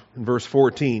 12, in verse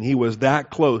 14. He was that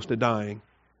close to dying.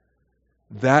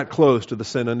 That close to the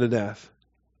sin and the death.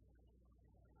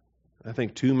 I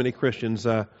think too many Christians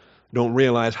don't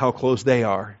realize how close they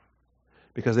are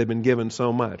because they've been given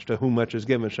so much. To whom much is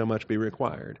given shall much be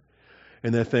required.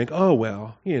 and they think, oh,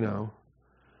 well,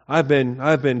 I've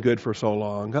been good for so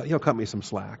long. He'll cut me some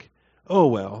slack. Oh,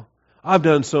 well, I've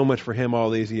done so much for him all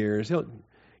these years.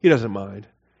 He doesn't mind.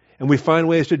 And we find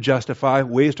ways to justify,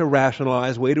 ways to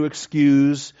rationalize, way to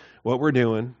excuse what we're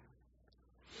doing.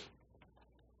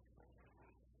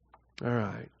 All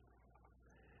right.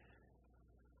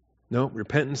 No,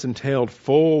 repentance entailed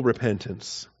full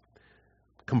repentance,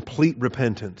 complete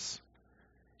repentance,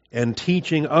 and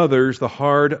teaching others the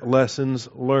hard lessons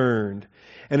learned.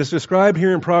 And it's described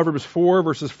here in Proverbs 4,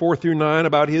 verses 4 through 9,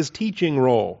 about his teaching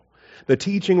role. The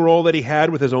teaching role that he had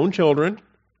with his own children,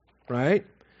 right?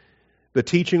 The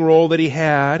teaching role that he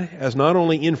had as not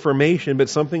only information, but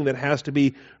something that has to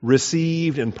be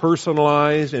received and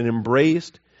personalized and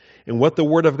embraced, and what the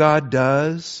Word of God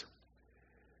does.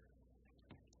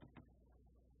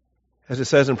 As it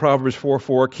says in Proverbs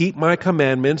 4:4, keep my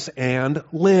commandments and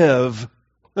live.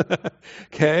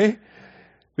 Okay?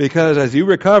 Because as you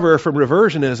recover from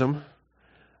reversionism,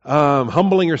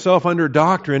 humbling yourself under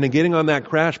doctrine and getting on that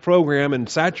crash program and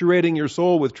saturating your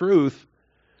soul with truth,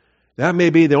 that may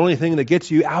be the only thing that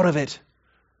gets you out of it.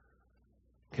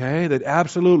 Okay? That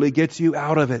absolutely gets you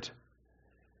out of it.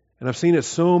 And I've seen it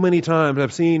so many times.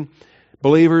 I've seen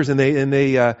believers and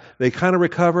they kind of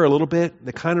recover a little bit.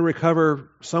 They kind of recover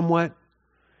somewhat.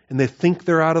 And they think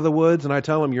they're out of the woods. And I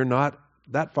tell them, you're not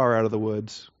that far out of the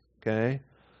woods. Okay?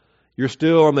 You're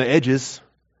still on the edges.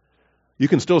 You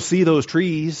can still see those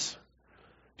trees.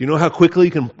 Do you know how quickly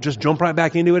you can just jump right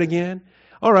back into it again?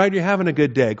 All right, you're having a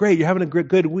good day. Great. You're having a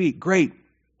good week. Great.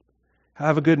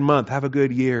 Have a good month. Have a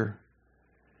good year.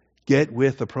 Get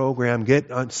with the program.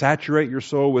 Saturate your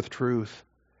soul with truth.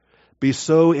 Be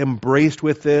so embraced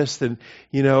with this that,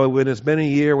 when it's been a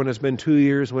year, when it's been 2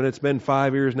 years, when it's been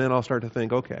 5 years, and then I'll start to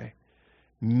think, okay,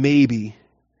 maybe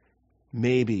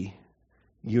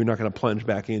you're not going to plunge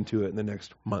back into it in the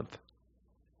next month.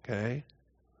 Okay?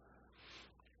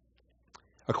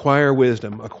 Acquire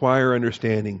wisdom. Acquire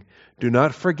understanding. Do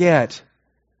not forget.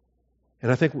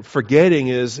 And I think forgetting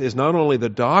is not only the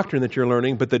doctrine that you're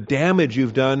learning, but the damage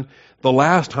you've done the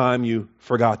last time you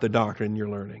forgot the doctrine you're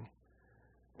learning.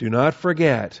 Do not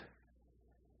forget,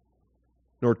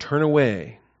 nor turn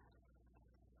away.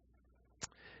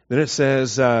 Then it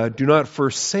says, do not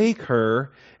forsake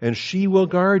her, and she will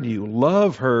guard you.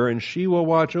 Love her, and she will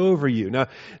watch over you. Now,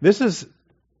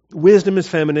 wisdom is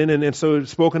feminine, and so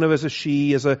it's spoken of as a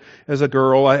she, as a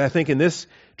girl. I think in this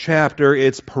chapter,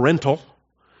 it's parental.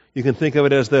 You can think of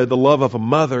it as the love of a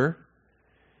mother.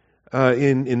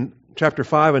 In chapter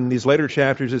 5 and these later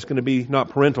chapters, it's going to be not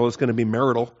parental, it's going to be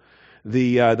marital.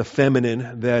 The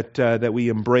feminine that we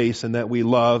embrace and that we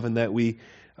love and that we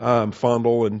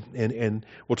fondle, and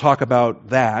we'll talk about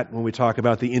that when we talk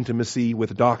about the intimacy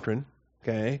with doctrine,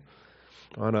 okay,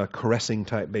 on a caressing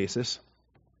type basis.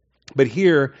 But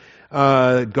here,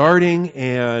 guarding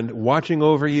and watching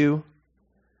over you,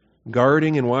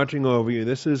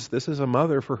 this is a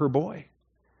mother for her boy.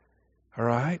 All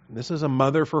right? This is a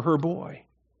mother for her boy.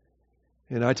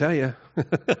 And I tell you,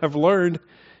 I've learned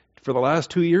for the last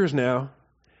 2 years now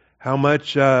how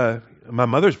much my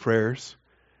mother's prayers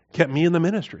kept me in the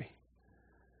ministry.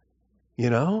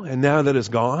 And now that it's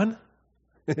gone,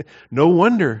 no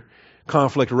wonder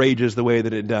conflict rages the way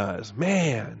that it does.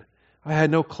 Man, I had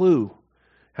no clue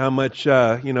how much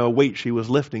weight she was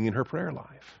lifting in her prayer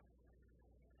life.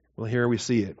 Well, here we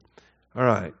see it. All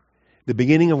right. The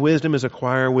beginning of wisdom is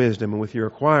acquire wisdom, and with your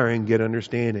acquiring, get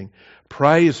understanding.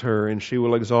 Praise her, and she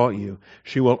will exalt you.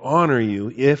 She will honor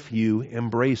you if you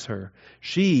embrace her.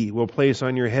 She will place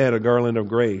on your head a garland of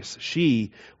grace.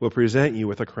 She will present you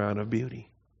with a crown of beauty.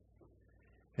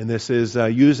 And this is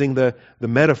using the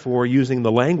metaphor, using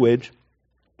the language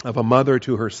of a mother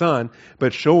to her son,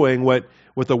 but showing what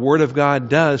the Word of God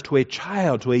does to a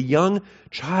child, to a young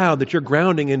child that you're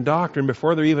grounding in doctrine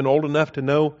before they're even old enough to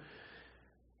know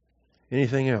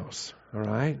anything else. All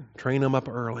right? Train them up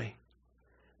early.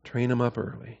 Train them up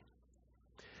early.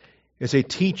 It's a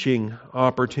teaching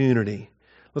opportunity.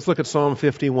 Let's look at Psalm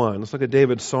 51. Let's look at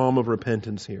David's psalm of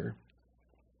repentance here.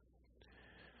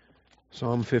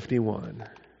 Psalm 51.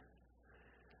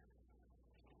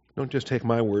 Don't just take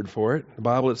my word for it. The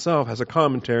Bible itself has a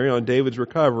commentary on David's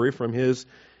recovery from his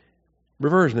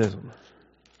reversionism.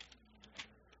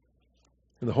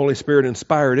 And the Holy Spirit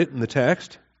inspired it in the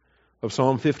text of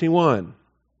Psalm 51.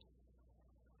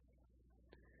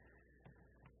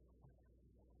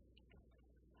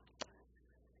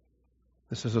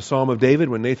 This is a psalm of David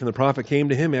when Nathan the prophet came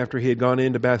to him after he had gone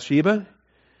into Bathsheba.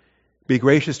 Be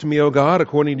gracious to me, O God,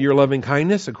 according to your loving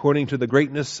kindness, according to the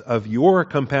greatness of your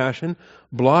compassion.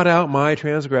 Blot out my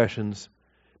transgressions.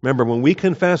 Remember, when we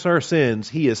confess our sins,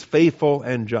 He is faithful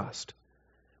and just.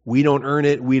 We don't earn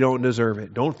it. We don't deserve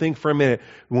it. Don't think for a minute.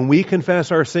 When we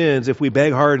confess our sins, if we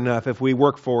beg hard enough, if we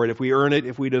work for it, if we earn it,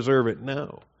 if we deserve it.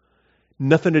 No.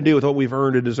 Nothing to do with what we've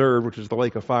earned or deserved, which is the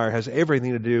lake of fire. It has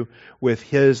everything to do with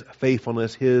His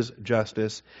faithfulness, His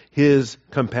justice, His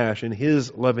compassion,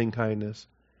 His loving kindness.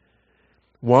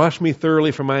 Wash me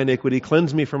thoroughly from my iniquity,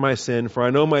 cleanse me from my sin, for I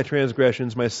know my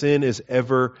transgressions, my sin is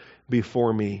ever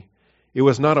before me. It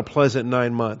was not a pleasant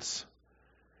 9 months.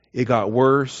 It got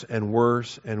worse and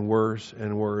worse and worse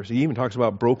and worse. He even talks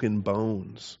about broken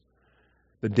bones,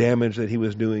 the damage that he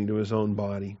was doing to his own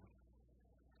body.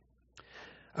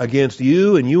 Against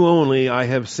you and you only I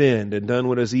have sinned and done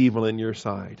what is evil in your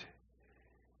sight.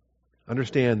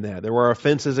 Understand that. There were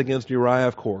offenses against Uriah,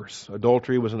 of course.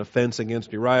 Adultery was an offense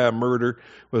against Uriah. Murder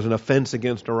was an offense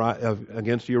against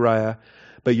Uriah.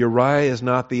 But Uriah is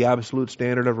not the absolute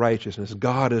standard of righteousness.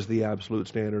 God is the absolute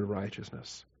standard of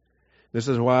righteousness. This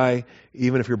is why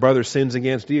even if your brother sins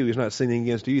against you, he's not sinning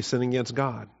against you, he's sinning against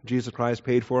God. Jesus Christ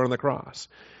paid for it on the cross.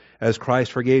 As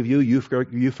Christ forgave you, you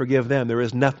forgive them. There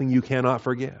is nothing you cannot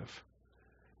forgive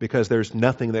because there's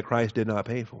nothing that Christ did not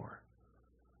pay for.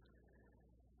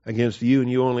 Against you and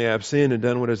you only have sinned and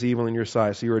done what is evil in your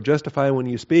sight. So you are justified when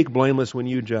you speak, blameless when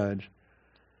you judge.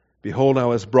 Behold, I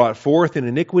was brought forth in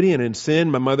iniquity, and in sin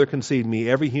my mother conceived me.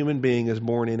 Every human being is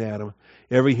born in Adam.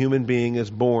 Every human being is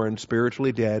born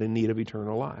spiritually dead in need of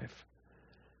eternal life.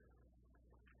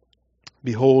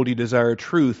 Behold, you desire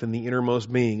truth in the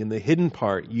innermost being. In the hidden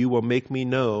part you will make me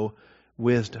know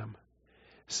wisdom.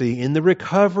 See, in the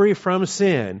recovery from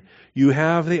sin, you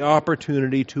have the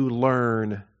opportunity to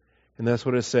learn. And that's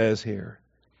what it says here.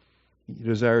 You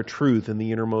desire truth in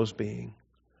the innermost being.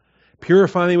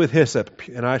 Purify me with hyssop,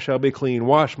 and I shall be clean.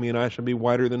 Wash me, and I shall be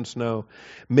whiter than snow.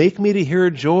 Make me to hear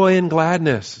joy and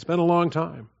gladness. It's been a long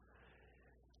time.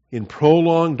 In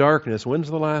prolonged darkness, when's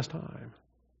the last time?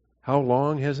 How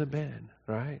long has it been,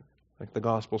 right? Like the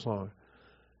gospel song.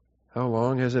 How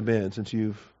long has it been since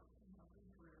you've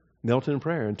knelt in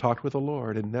prayer and talked with the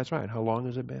Lord? And that's right, how long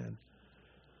has it been?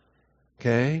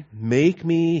 Okay? Make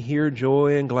me hear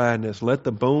joy and gladness. Let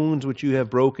the bones which you have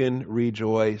broken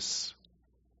rejoice.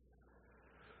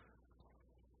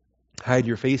 Hide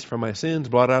your face from my sins,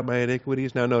 blot out my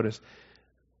iniquities. Now notice,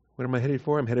 what am I headed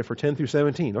for? I'm headed for 10 through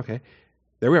 17. Okay,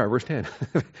 there we are, verse 10.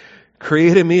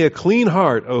 Create in me a clean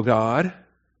heart, O God.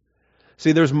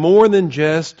 See, there's more than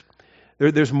just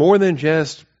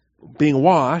being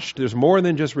washed. There's more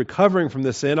than just recovering from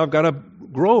the sin. I've got to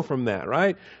grow from that,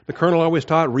 right? The Colonel always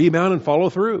taught rebound and follow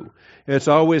through. It's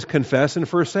always confess and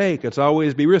forsake. It's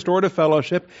always be restored to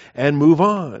fellowship and move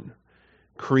on.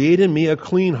 Create in me a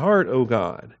clean heart, O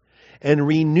God, and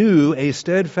renew a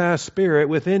steadfast spirit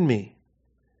within me.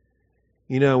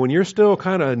 You know, when you're still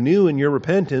kind of new in your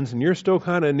repentance and you're still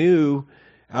kind of new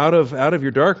out of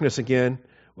your darkness again,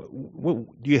 do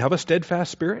you have a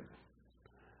steadfast spirit?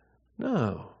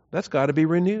 No. That's got to be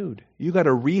renewed. You've got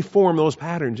to reform those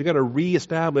patterns. You've got to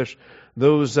reestablish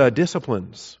those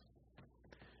disciplines.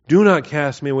 Do not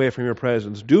cast me away from your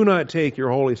presence. Do not take your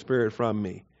Holy Spirit from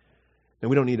me. And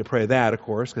we don't need to pray that, of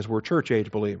course, because we're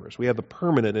church-age believers. We have the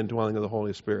permanent indwelling of the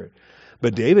Holy Spirit.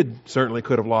 But David certainly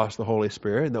could have lost the Holy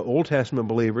Spirit. And the Old Testament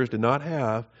believers did not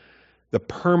have the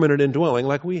permanent indwelling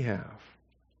like we have.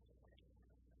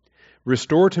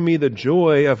 Restore to me the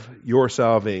joy of your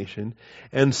salvation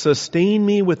and sustain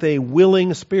me with a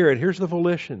willing spirit. Here's the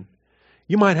volition.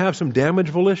 You might have some damaged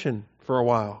volition for a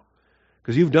while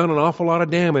because you've done an awful lot of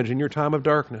damage in your time of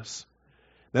darkness.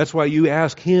 That's why you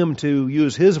ask Him to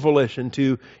use His volition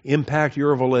to impact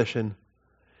your volition.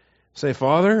 Say,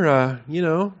 Father,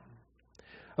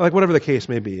 like whatever the case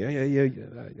may be,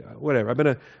 whatever. I've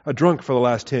been a drunk for the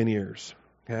last 10 years.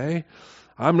 Okay,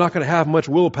 I'm not going to have much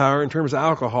willpower in terms of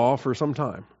alcohol for some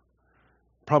time,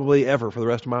 probably ever for the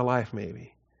rest of my life,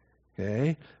 maybe.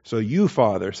 Okay, so you,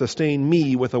 Father, sustain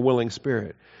me with a willing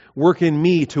spirit. Work in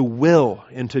me to will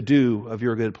and to do of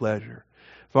your good pleasure.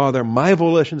 Father, my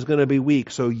volition is going to be weak,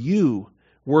 so you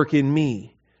work in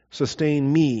me,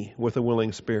 sustain me with a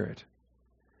willing spirit.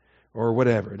 Or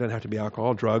whatever. It doesn't have to be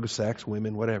alcohol, drugs, sex,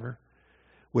 women, whatever.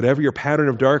 Whatever your pattern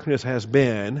of darkness has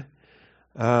been,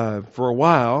 for a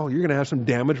while, you're going to have some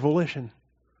damaged volition.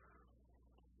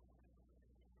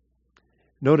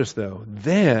 Notice though,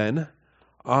 then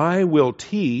I will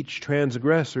teach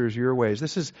transgressors your ways.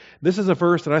 This is a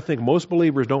verse that I think most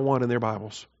believers don't want in their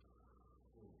Bibles.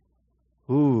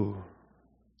 Ooh,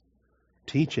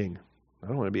 teaching. I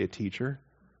don't want to be a teacher.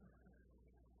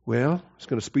 Well, it's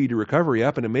going to speed your recovery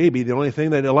up, and it may be the only thing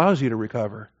that allows you to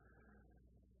recover.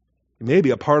 It may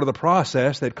be a part of the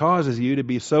process that causes you to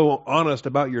be so honest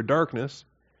about your darkness.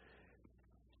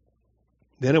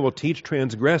 Then it will teach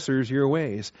transgressors your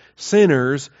ways.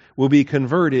 Sinners will be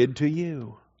converted to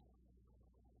you.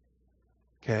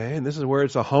 Okay, and this is where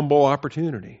it's a humble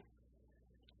opportunity.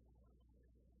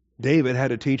 David had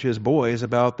to teach his boys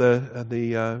about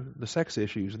the sex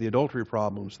issues, the adultery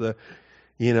problems,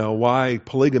 why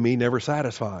polygamy never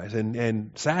satisfies.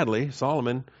 And sadly,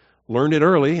 Solomon learned it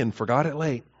early and forgot it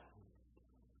late.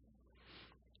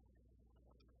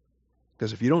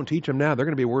 Because if you don't teach them now, they're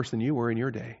going to be worse than you were in your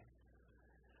day.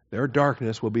 Their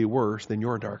darkness will be worse than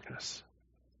your darkness.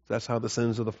 That's how the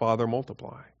sins of the father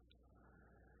multiply.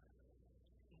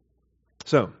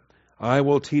 So, I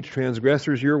will teach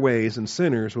transgressors your ways, and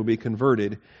sinners will be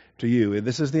converted to you. And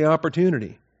this is the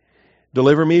opportunity.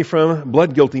 Deliver me from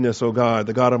blood guiltiness, O God,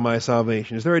 the God of my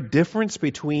salvation. Is there a difference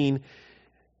between,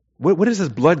 what is this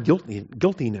blood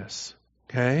guiltiness?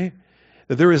 Okay?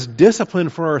 That there is discipline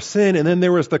for our sin, and then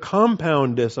there is the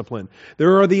compound discipline.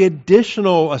 There are the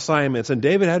additional assignments, and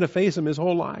David had to face them his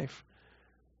whole life.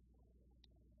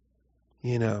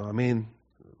 And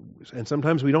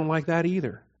sometimes we don't like that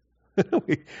either.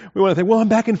 we want to think, well, I'm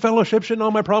back in fellowship. Shouldn't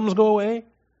all my problems go away?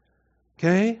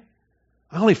 Okay?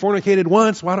 I only fornicated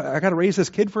once. Why I got to raise this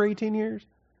kid for 18 years?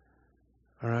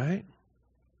 All right?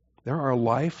 There are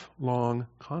lifelong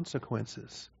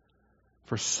consequences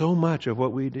for so much of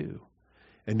what we do.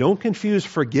 And don't confuse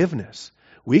forgiveness.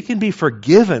 We can be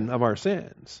forgiven of our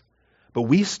sins, but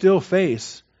we still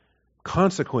face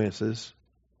consequences,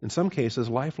 in some cases,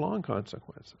 lifelong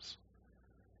consequences.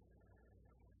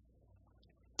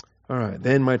 All right,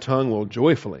 then my tongue will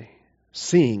joyfully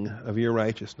sing of your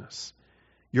righteousness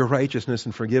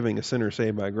in forgiving a sinner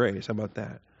saved by grace. How about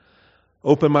that?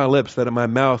 Open my lips that my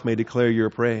mouth may declare your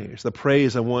praise, the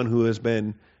praise of one who has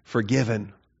been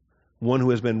forgiven, one who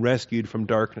has been rescued from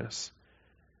darkness.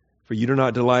 For you do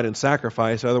not delight in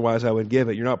sacrifice, otherwise I would give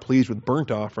it. You're not pleased with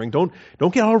burnt offering. Don't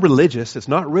get all religious. It's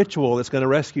not ritual that's going to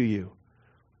rescue you.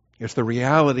 It's the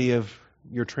reality of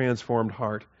your transformed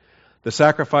heart. The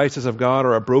sacrifices of God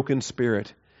are a broken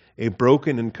spirit, a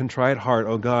broken and contrite heart,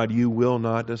 O God, you will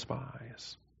not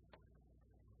despise.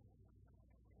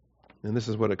 And this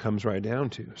is what it comes right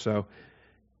down to. So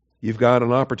you've got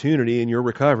an opportunity in your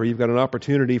recovery. You've got an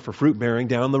opportunity for fruit bearing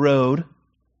down the road.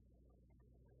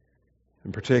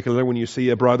 In particular, when you see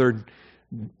a brother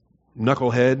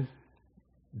knucklehead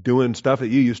doing stuff that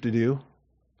you used to do,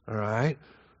 all right,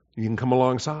 you can come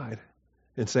alongside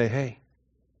and say, hey,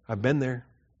 I've been there.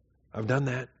 I've done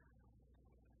that.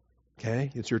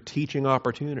 Okay? It's your teaching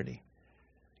opportunity.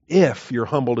 If you're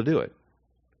humble to do it.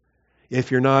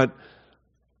 If you're not,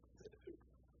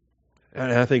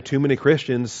 and I think too many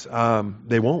Christians,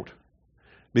 they won't.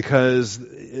 Because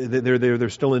they're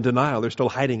still in denial. They're still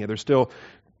hiding it. They're still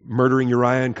murdering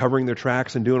Uriah and covering their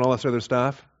tracks and doing all this other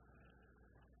stuff.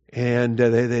 And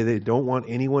they don't want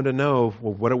anyone to know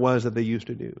what it was that they used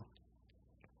to do.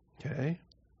 Okay?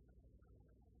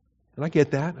 And I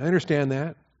get that. I understand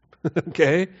that.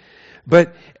 Okay?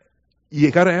 But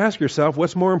you got to ask yourself,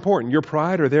 what's more important, your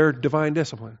pride or their divine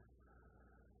discipline?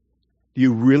 Do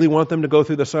you really want them to go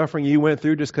through the suffering you went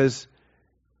through just because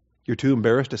you're too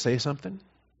embarrassed to say something?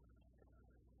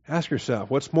 Ask yourself,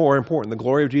 what's more important, the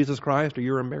glory of Jesus Christ or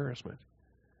your embarrassment?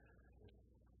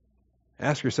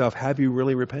 Ask yourself, have you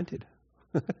really repented?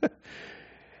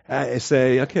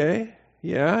 Say, okay,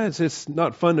 yeah, it's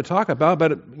not fun to talk about,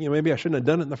 but maybe I shouldn't have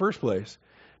done it in the first place.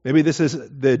 Maybe this is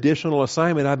the additional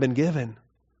assignment I've been given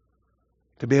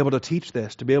to be able to teach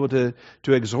this, to be able to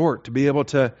exhort, to be able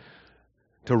to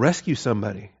rescue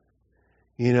somebody.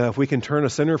 If we can turn a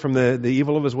sinner from the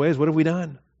evil of his ways, what have we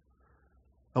done?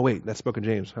 Oh, wait, that's Book of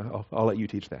James. I'll let you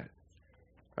teach that.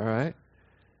 All right?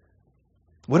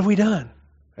 What have we done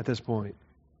at this point?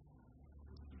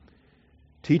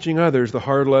 Teaching others the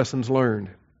hard lessons learned.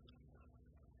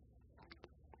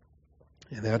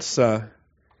 And that's the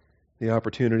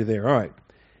opportunity there. All right.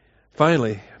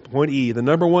 Finally, point E. The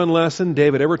number one lesson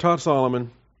David ever taught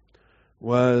Solomon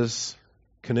was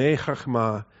Kanei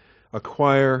Chachma,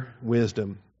 acquire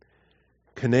wisdom.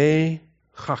 Kanei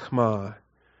Chachma,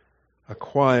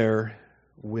 acquire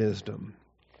wisdom.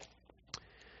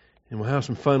 And we'll have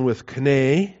some fun with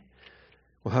Kanei.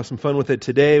 We'll have some fun with it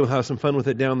today. We'll have some fun with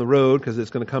it down the road because it's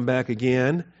going to come back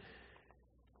again.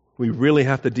 We really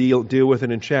have to deal with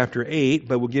it in chapter 8,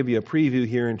 but we'll give you a preview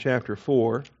here in chapter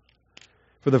 4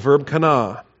 for the verb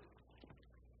kana.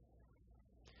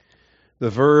 The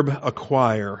verb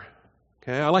acquire.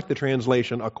 Okay, I like the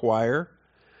translation acquire.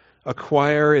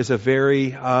 Acquire is a very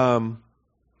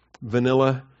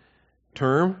vanilla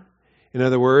term. In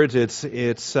other words, it's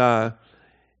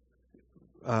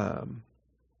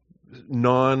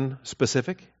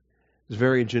non-specific. It's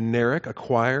very generic.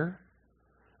 Acquire.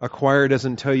 Acquire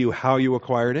doesn't tell you how you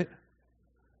acquired it.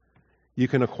 You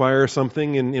can acquire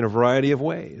something in a variety of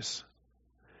ways.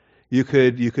 You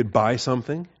could buy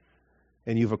something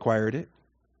and you've acquired it.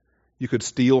 You could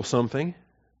steal something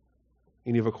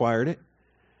and you've acquired it.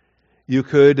 You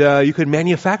could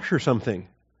manufacture something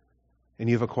and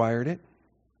you've acquired it.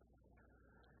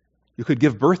 You could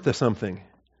give birth to something,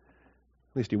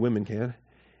 at least you women can,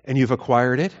 and you've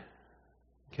acquired it.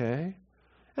 Okay?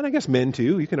 And I guess men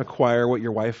too. You can acquire what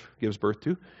your wife gives birth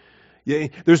to. Yeah,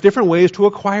 there's different ways to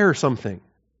acquire something.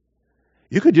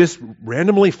 You could just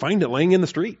randomly find it laying in the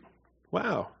street.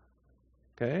 Wow.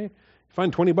 Okay?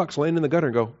 Find $20 laying in the gutter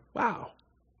and go, wow.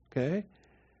 Okay?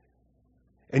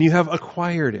 And you have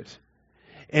acquired it.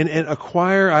 And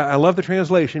acquire, I love the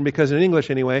translation because in English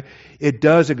anyway, it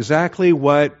does exactly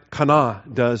what kana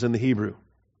does in the Hebrew.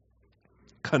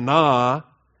 Kana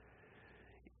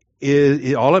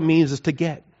all it means is to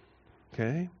get.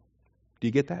 Okay? Do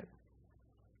you get that?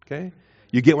 Okay?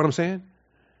 You get what I'm saying?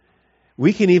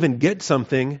 We can even get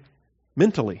something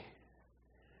mentally.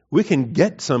 We can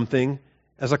get something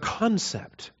as a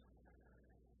concept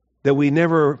that we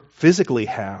never physically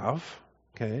have.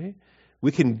 Okay?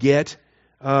 We can get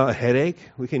a headache.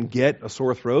 We can get a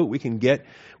sore throat. We can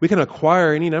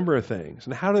acquire any number of things.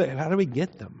 And how do we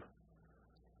get them?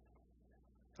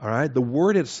 All right? The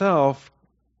word itself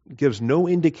gives no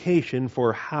indication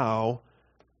for how,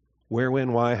 where,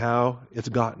 when, why, how it's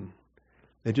gotten.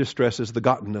 It just stresses the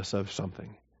gottenness of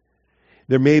something.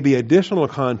 There may be additional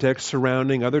context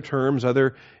surrounding other terms,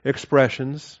 other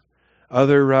expressions,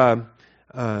 other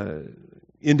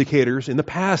indicators in the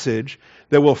passage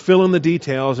that will fill in the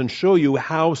details and show you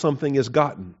how something is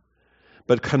gotten.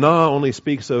 But kana only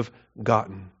speaks of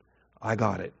gotten. I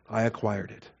got it. I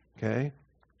acquired it. Okay?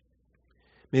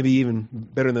 Maybe even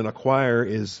better than acquire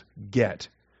is get.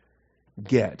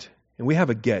 Get. And we have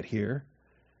a get here.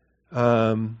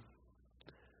 Acquire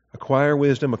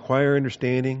wisdom, acquire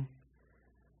understanding.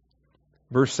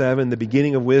 Verse 7, the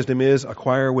beginning of wisdom is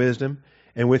acquire wisdom.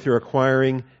 And with your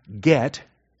acquiring, get,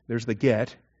 there's the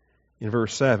get, in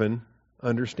verse 7,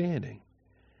 understanding.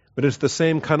 But it's the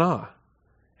same kana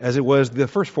as it was the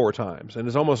first 4 times. And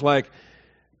it's almost like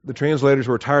the translators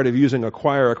were tired of using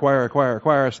acquire,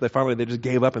 so they finally just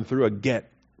gave up and threw a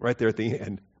get right there at the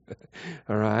end.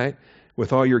 All right?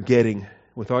 With all your getting,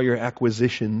 with all your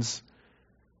acquisitions,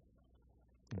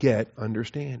 get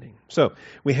understanding. So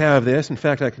we have this. In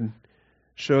fact, I can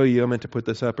show you. I meant to put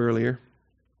this up earlier.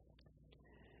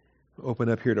 Open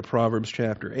up here to Proverbs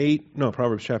chapter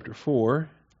 4.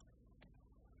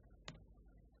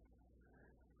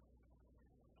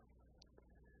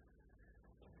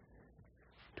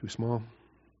 Too small.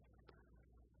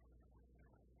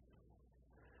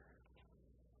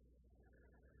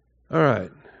 All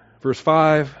right. Verse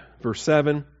 5, verse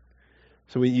 7.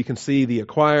 So you can see the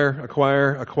acquire,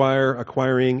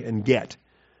 acquiring, and get.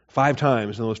 5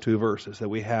 times in those 2 verses that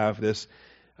we have this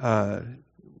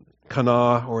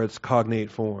kana or its cognate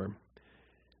form.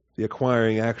 The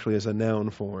acquiring actually is a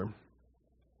noun form.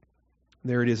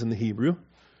 There it is in the Hebrew.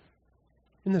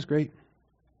 Isn't this great?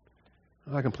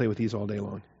 I can play with these all day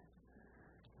long.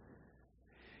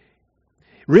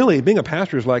 Really, being a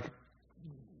pastor is like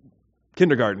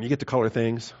kindergarten. You get to color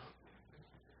things.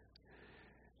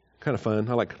 Kind of fun.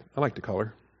 I like to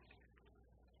color.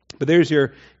 But there's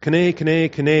your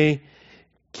kane.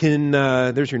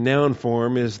 There's your noun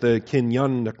form is the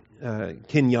kinyan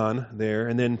there,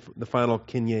 and then the final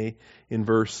kinye in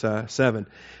verse 7.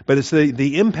 But it's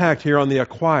the impact here on the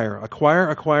acquire.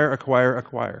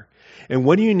 And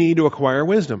what do you need to acquire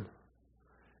wisdom?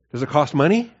 Does it cost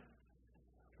money?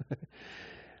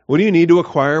 What do you need to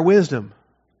acquire wisdom?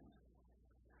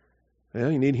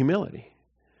 Well, you need humility.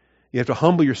 You have to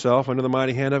humble yourself under the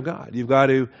mighty hand of God. You've got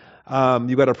to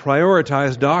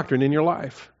prioritize doctrine in your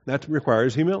life. That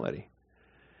requires humility.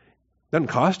 It doesn't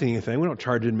cost anything. We don't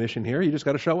charge admission here. You just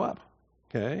got to show up.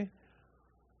 Okay?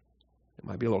 It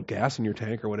might be a little gas in your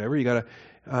tank or whatever.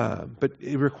 But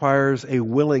it requires a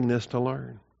willingness to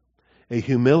learn, a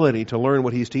humility to learn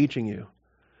what He's teaching you,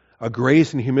 a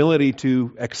grace and humility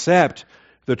to accept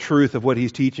the truth of what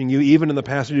He's teaching you, even in the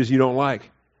passages you don't like.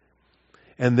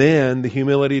 And then the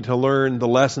humility to learn the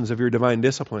lessons of your divine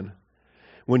discipline.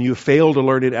 When you fail to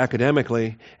learn it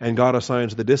academically and God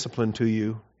assigns the discipline to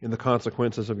you in the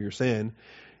consequences of your sin,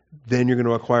 then you're going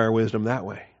to acquire wisdom that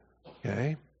way.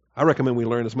 Okay? I recommend we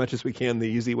learn as much as we can the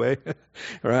easy way.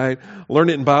 All right? Learn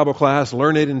it in Bible class,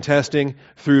 learn it in testing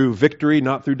through victory,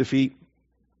 not through defeat.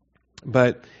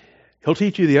 But He'll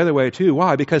teach you the other way too.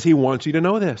 Why? Because He wants you to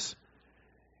know this.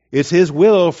 It's His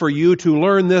will for you to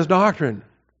learn this doctrine.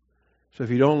 So if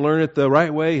you don't learn it the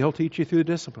right way, He'll teach you through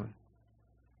discipline.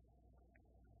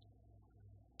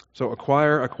 So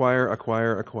acquire, acquire,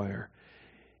 acquire, acquire.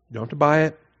 You don't have to buy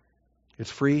it.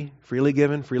 It's free, freely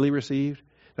given, freely received.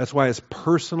 That's why it's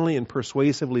personally and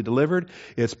persuasively delivered.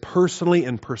 It's personally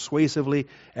and persuasively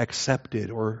accepted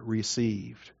or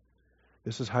received.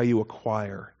 This is how you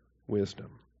acquire wisdom.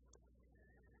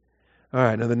 All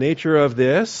right, now the nature of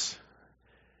this,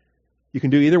 you can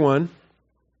do either one.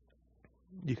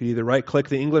 You can either right-click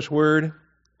the English word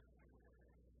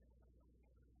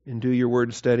and do your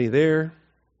word study there,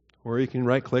 or you can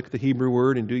right-click the Hebrew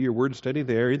word and do your word study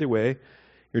there. Either way,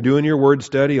 you're doing your word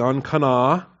study on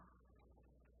kana.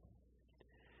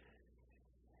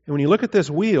 And when you look at this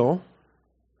wheel,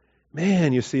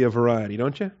 man, you see a variety,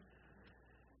 don't you?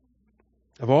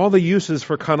 Of all the uses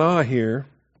for kana here,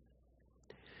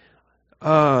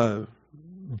 buying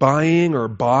or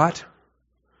bought,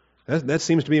 that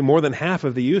seems to be more than half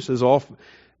of the uses. All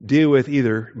deal with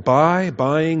either buy,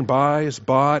 buying, buys,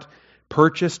 bought,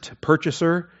 purchased,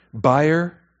 purchaser,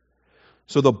 buyer.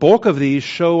 So the bulk of these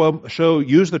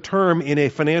use the term in a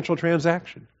financial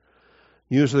transaction.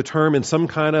 Use the term in some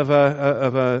kind of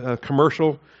a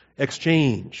commercial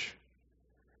exchange.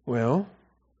 Well,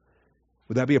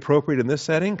 would that be appropriate in this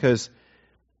setting? Because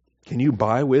can you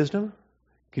buy wisdom?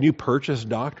 Can you purchase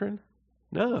doctrine?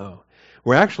 No.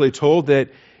 We're actually told that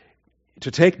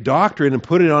to take doctrine and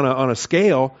put it on a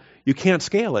scale, you can't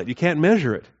scale it. You can't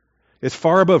measure it. It's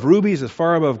far above rubies, it's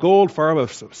far above gold, far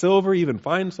above silver, even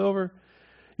fine silver.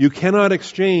 You cannot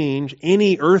exchange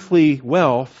any earthly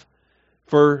wealth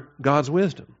for God's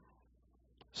wisdom.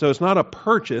 So it's not a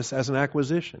purchase as an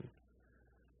acquisition.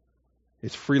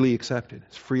 It's freely accepted.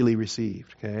 It's freely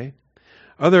received. Okay.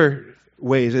 Other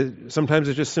ways, sometimes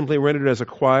it's just simply rendered as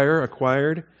acquire,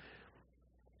 acquired,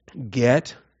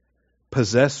 get,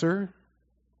 possessor.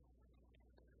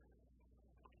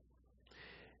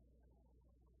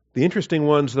 The interesting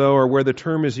ones, though, are where the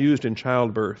term is used in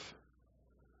childbirth.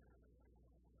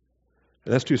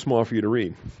 That's too small for you to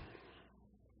read.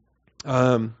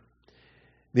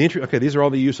 These are all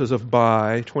the uses of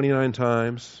buy, 29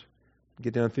 times.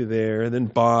 Get down through there. And then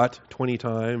bought, 20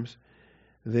 times.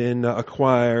 Then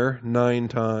acquire, 9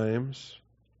 times.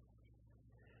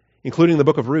 Including the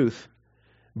book of Ruth.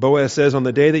 Boaz says, on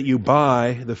the day that you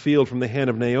buy the field from the hand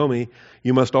of Naomi,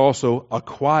 you must also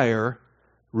acquire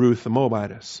Ruth the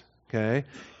Moabitess. Okay?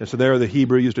 And so there the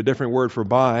Hebrew used a different word for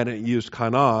buy, and it used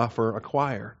kana for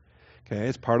acquire. Okay?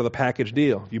 It's part of the package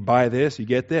deal. If you buy this, you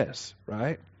get this,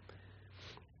 right?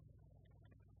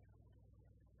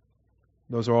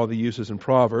 Those are all the uses in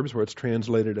Proverbs where it's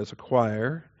translated as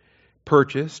acquire,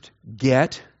 purchased,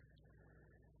 get,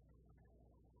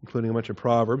 including a bunch of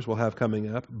Proverbs we'll have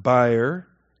coming up, buyer.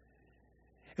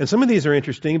 And some of these are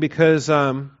interesting because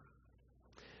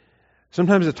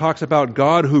sometimes it talks about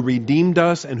God who redeemed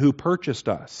us and who purchased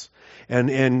us.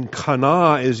 And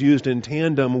kana is used in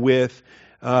tandem with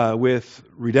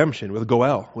redemption, with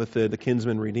goel, with the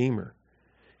kinsman redeemer.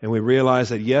 And we realize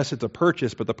that, yes, it's a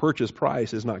purchase, but the purchase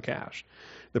price is not cash.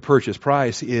 The purchase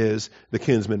price is the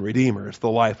kinsman redeemer. It's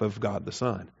the life of God the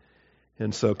Son.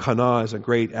 And so kana is a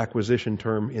great acquisition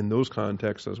term in those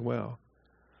contexts as well.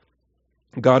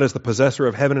 God is the possessor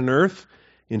of heaven and earth.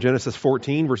 In Genesis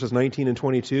 14, verses 19 and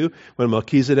 22, when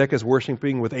Melchizedek is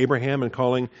worshiping with Abraham and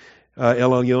calling El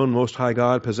Elyon, Most High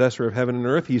God, possessor of heaven and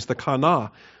earth, he's the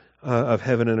kana of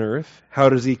heaven and earth. How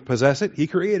does he possess it? He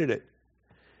created it.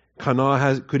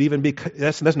 Kana could even be,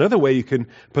 that's another way you can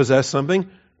possess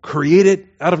something. Create it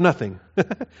out of nothing.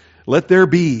 Let there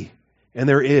be, and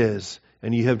there is,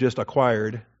 and you have just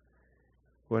acquired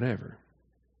whatever.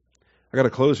 I got to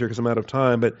close here because I'm out of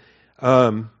time, but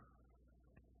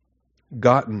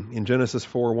gotten in Genesis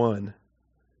 4:1.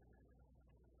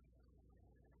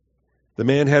 The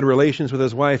man had relations with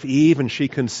his wife Eve, and she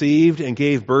conceived and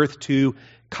gave birth to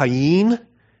Cain.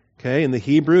 Okay, in the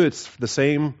Hebrew, it's the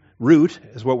same root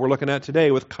as what we're looking at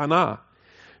today with kana.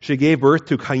 She gave birth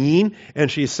to Cain, and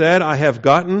she said, I have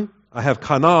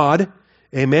kanad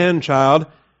a man-child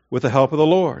with the help of the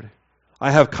Lord. I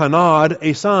have kanad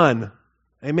a son,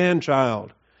 a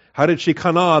man-child. How did she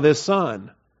kana this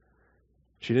son?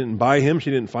 She didn't buy him.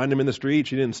 She didn't find him in the street.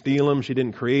 She didn't steal him. She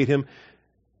didn't create him.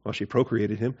 Well, she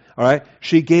procreated him. All right.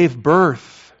 She gave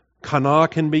birth. Kana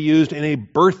can be used in a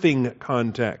birthing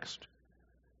context.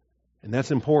 And that's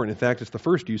important. In fact, it's the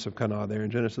first use of kana there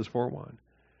in Genesis 4:1.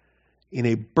 In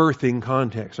a birthing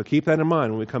context. So keep that in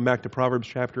mind when we come back to Proverbs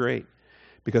chapter 8.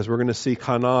 Because we're going to see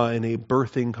kana in a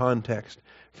birthing context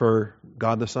for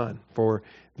God the Son, for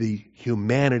the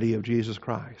humanity of Jesus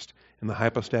Christ and the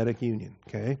hypostatic union.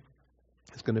 Okay?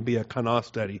 It's going to be a kana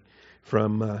study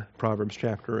from Proverbs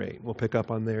chapter 8. We'll pick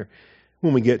up on there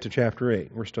when we get to chapter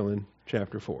 8. We're still in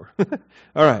chapter 4.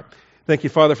 All right. Thank you,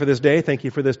 Father, for this day. Thank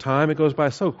you for this time. It goes by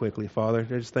so quickly, Father. I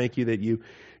just thank you that you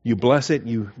bless it,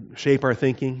 you shape our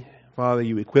thinking. Father,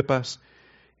 you equip us.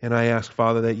 And I ask,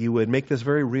 Father, that you would make this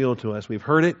very real to us. We've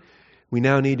heard it. We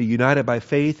now need to unite it by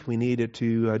faith. We need it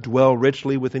to dwell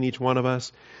richly within each one of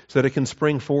us so that it can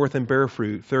spring forth and bear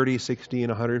fruit, 30, 60,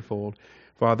 and 100-fold.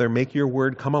 Father, make your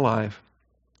word come alive.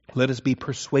 Let us be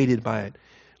persuaded by it.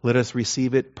 Let us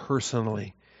receive it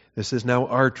personally. This is now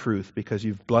our truth because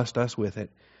you've blessed us with it.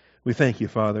 We thank you,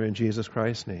 Father, in Jesus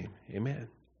Christ's name. Amen.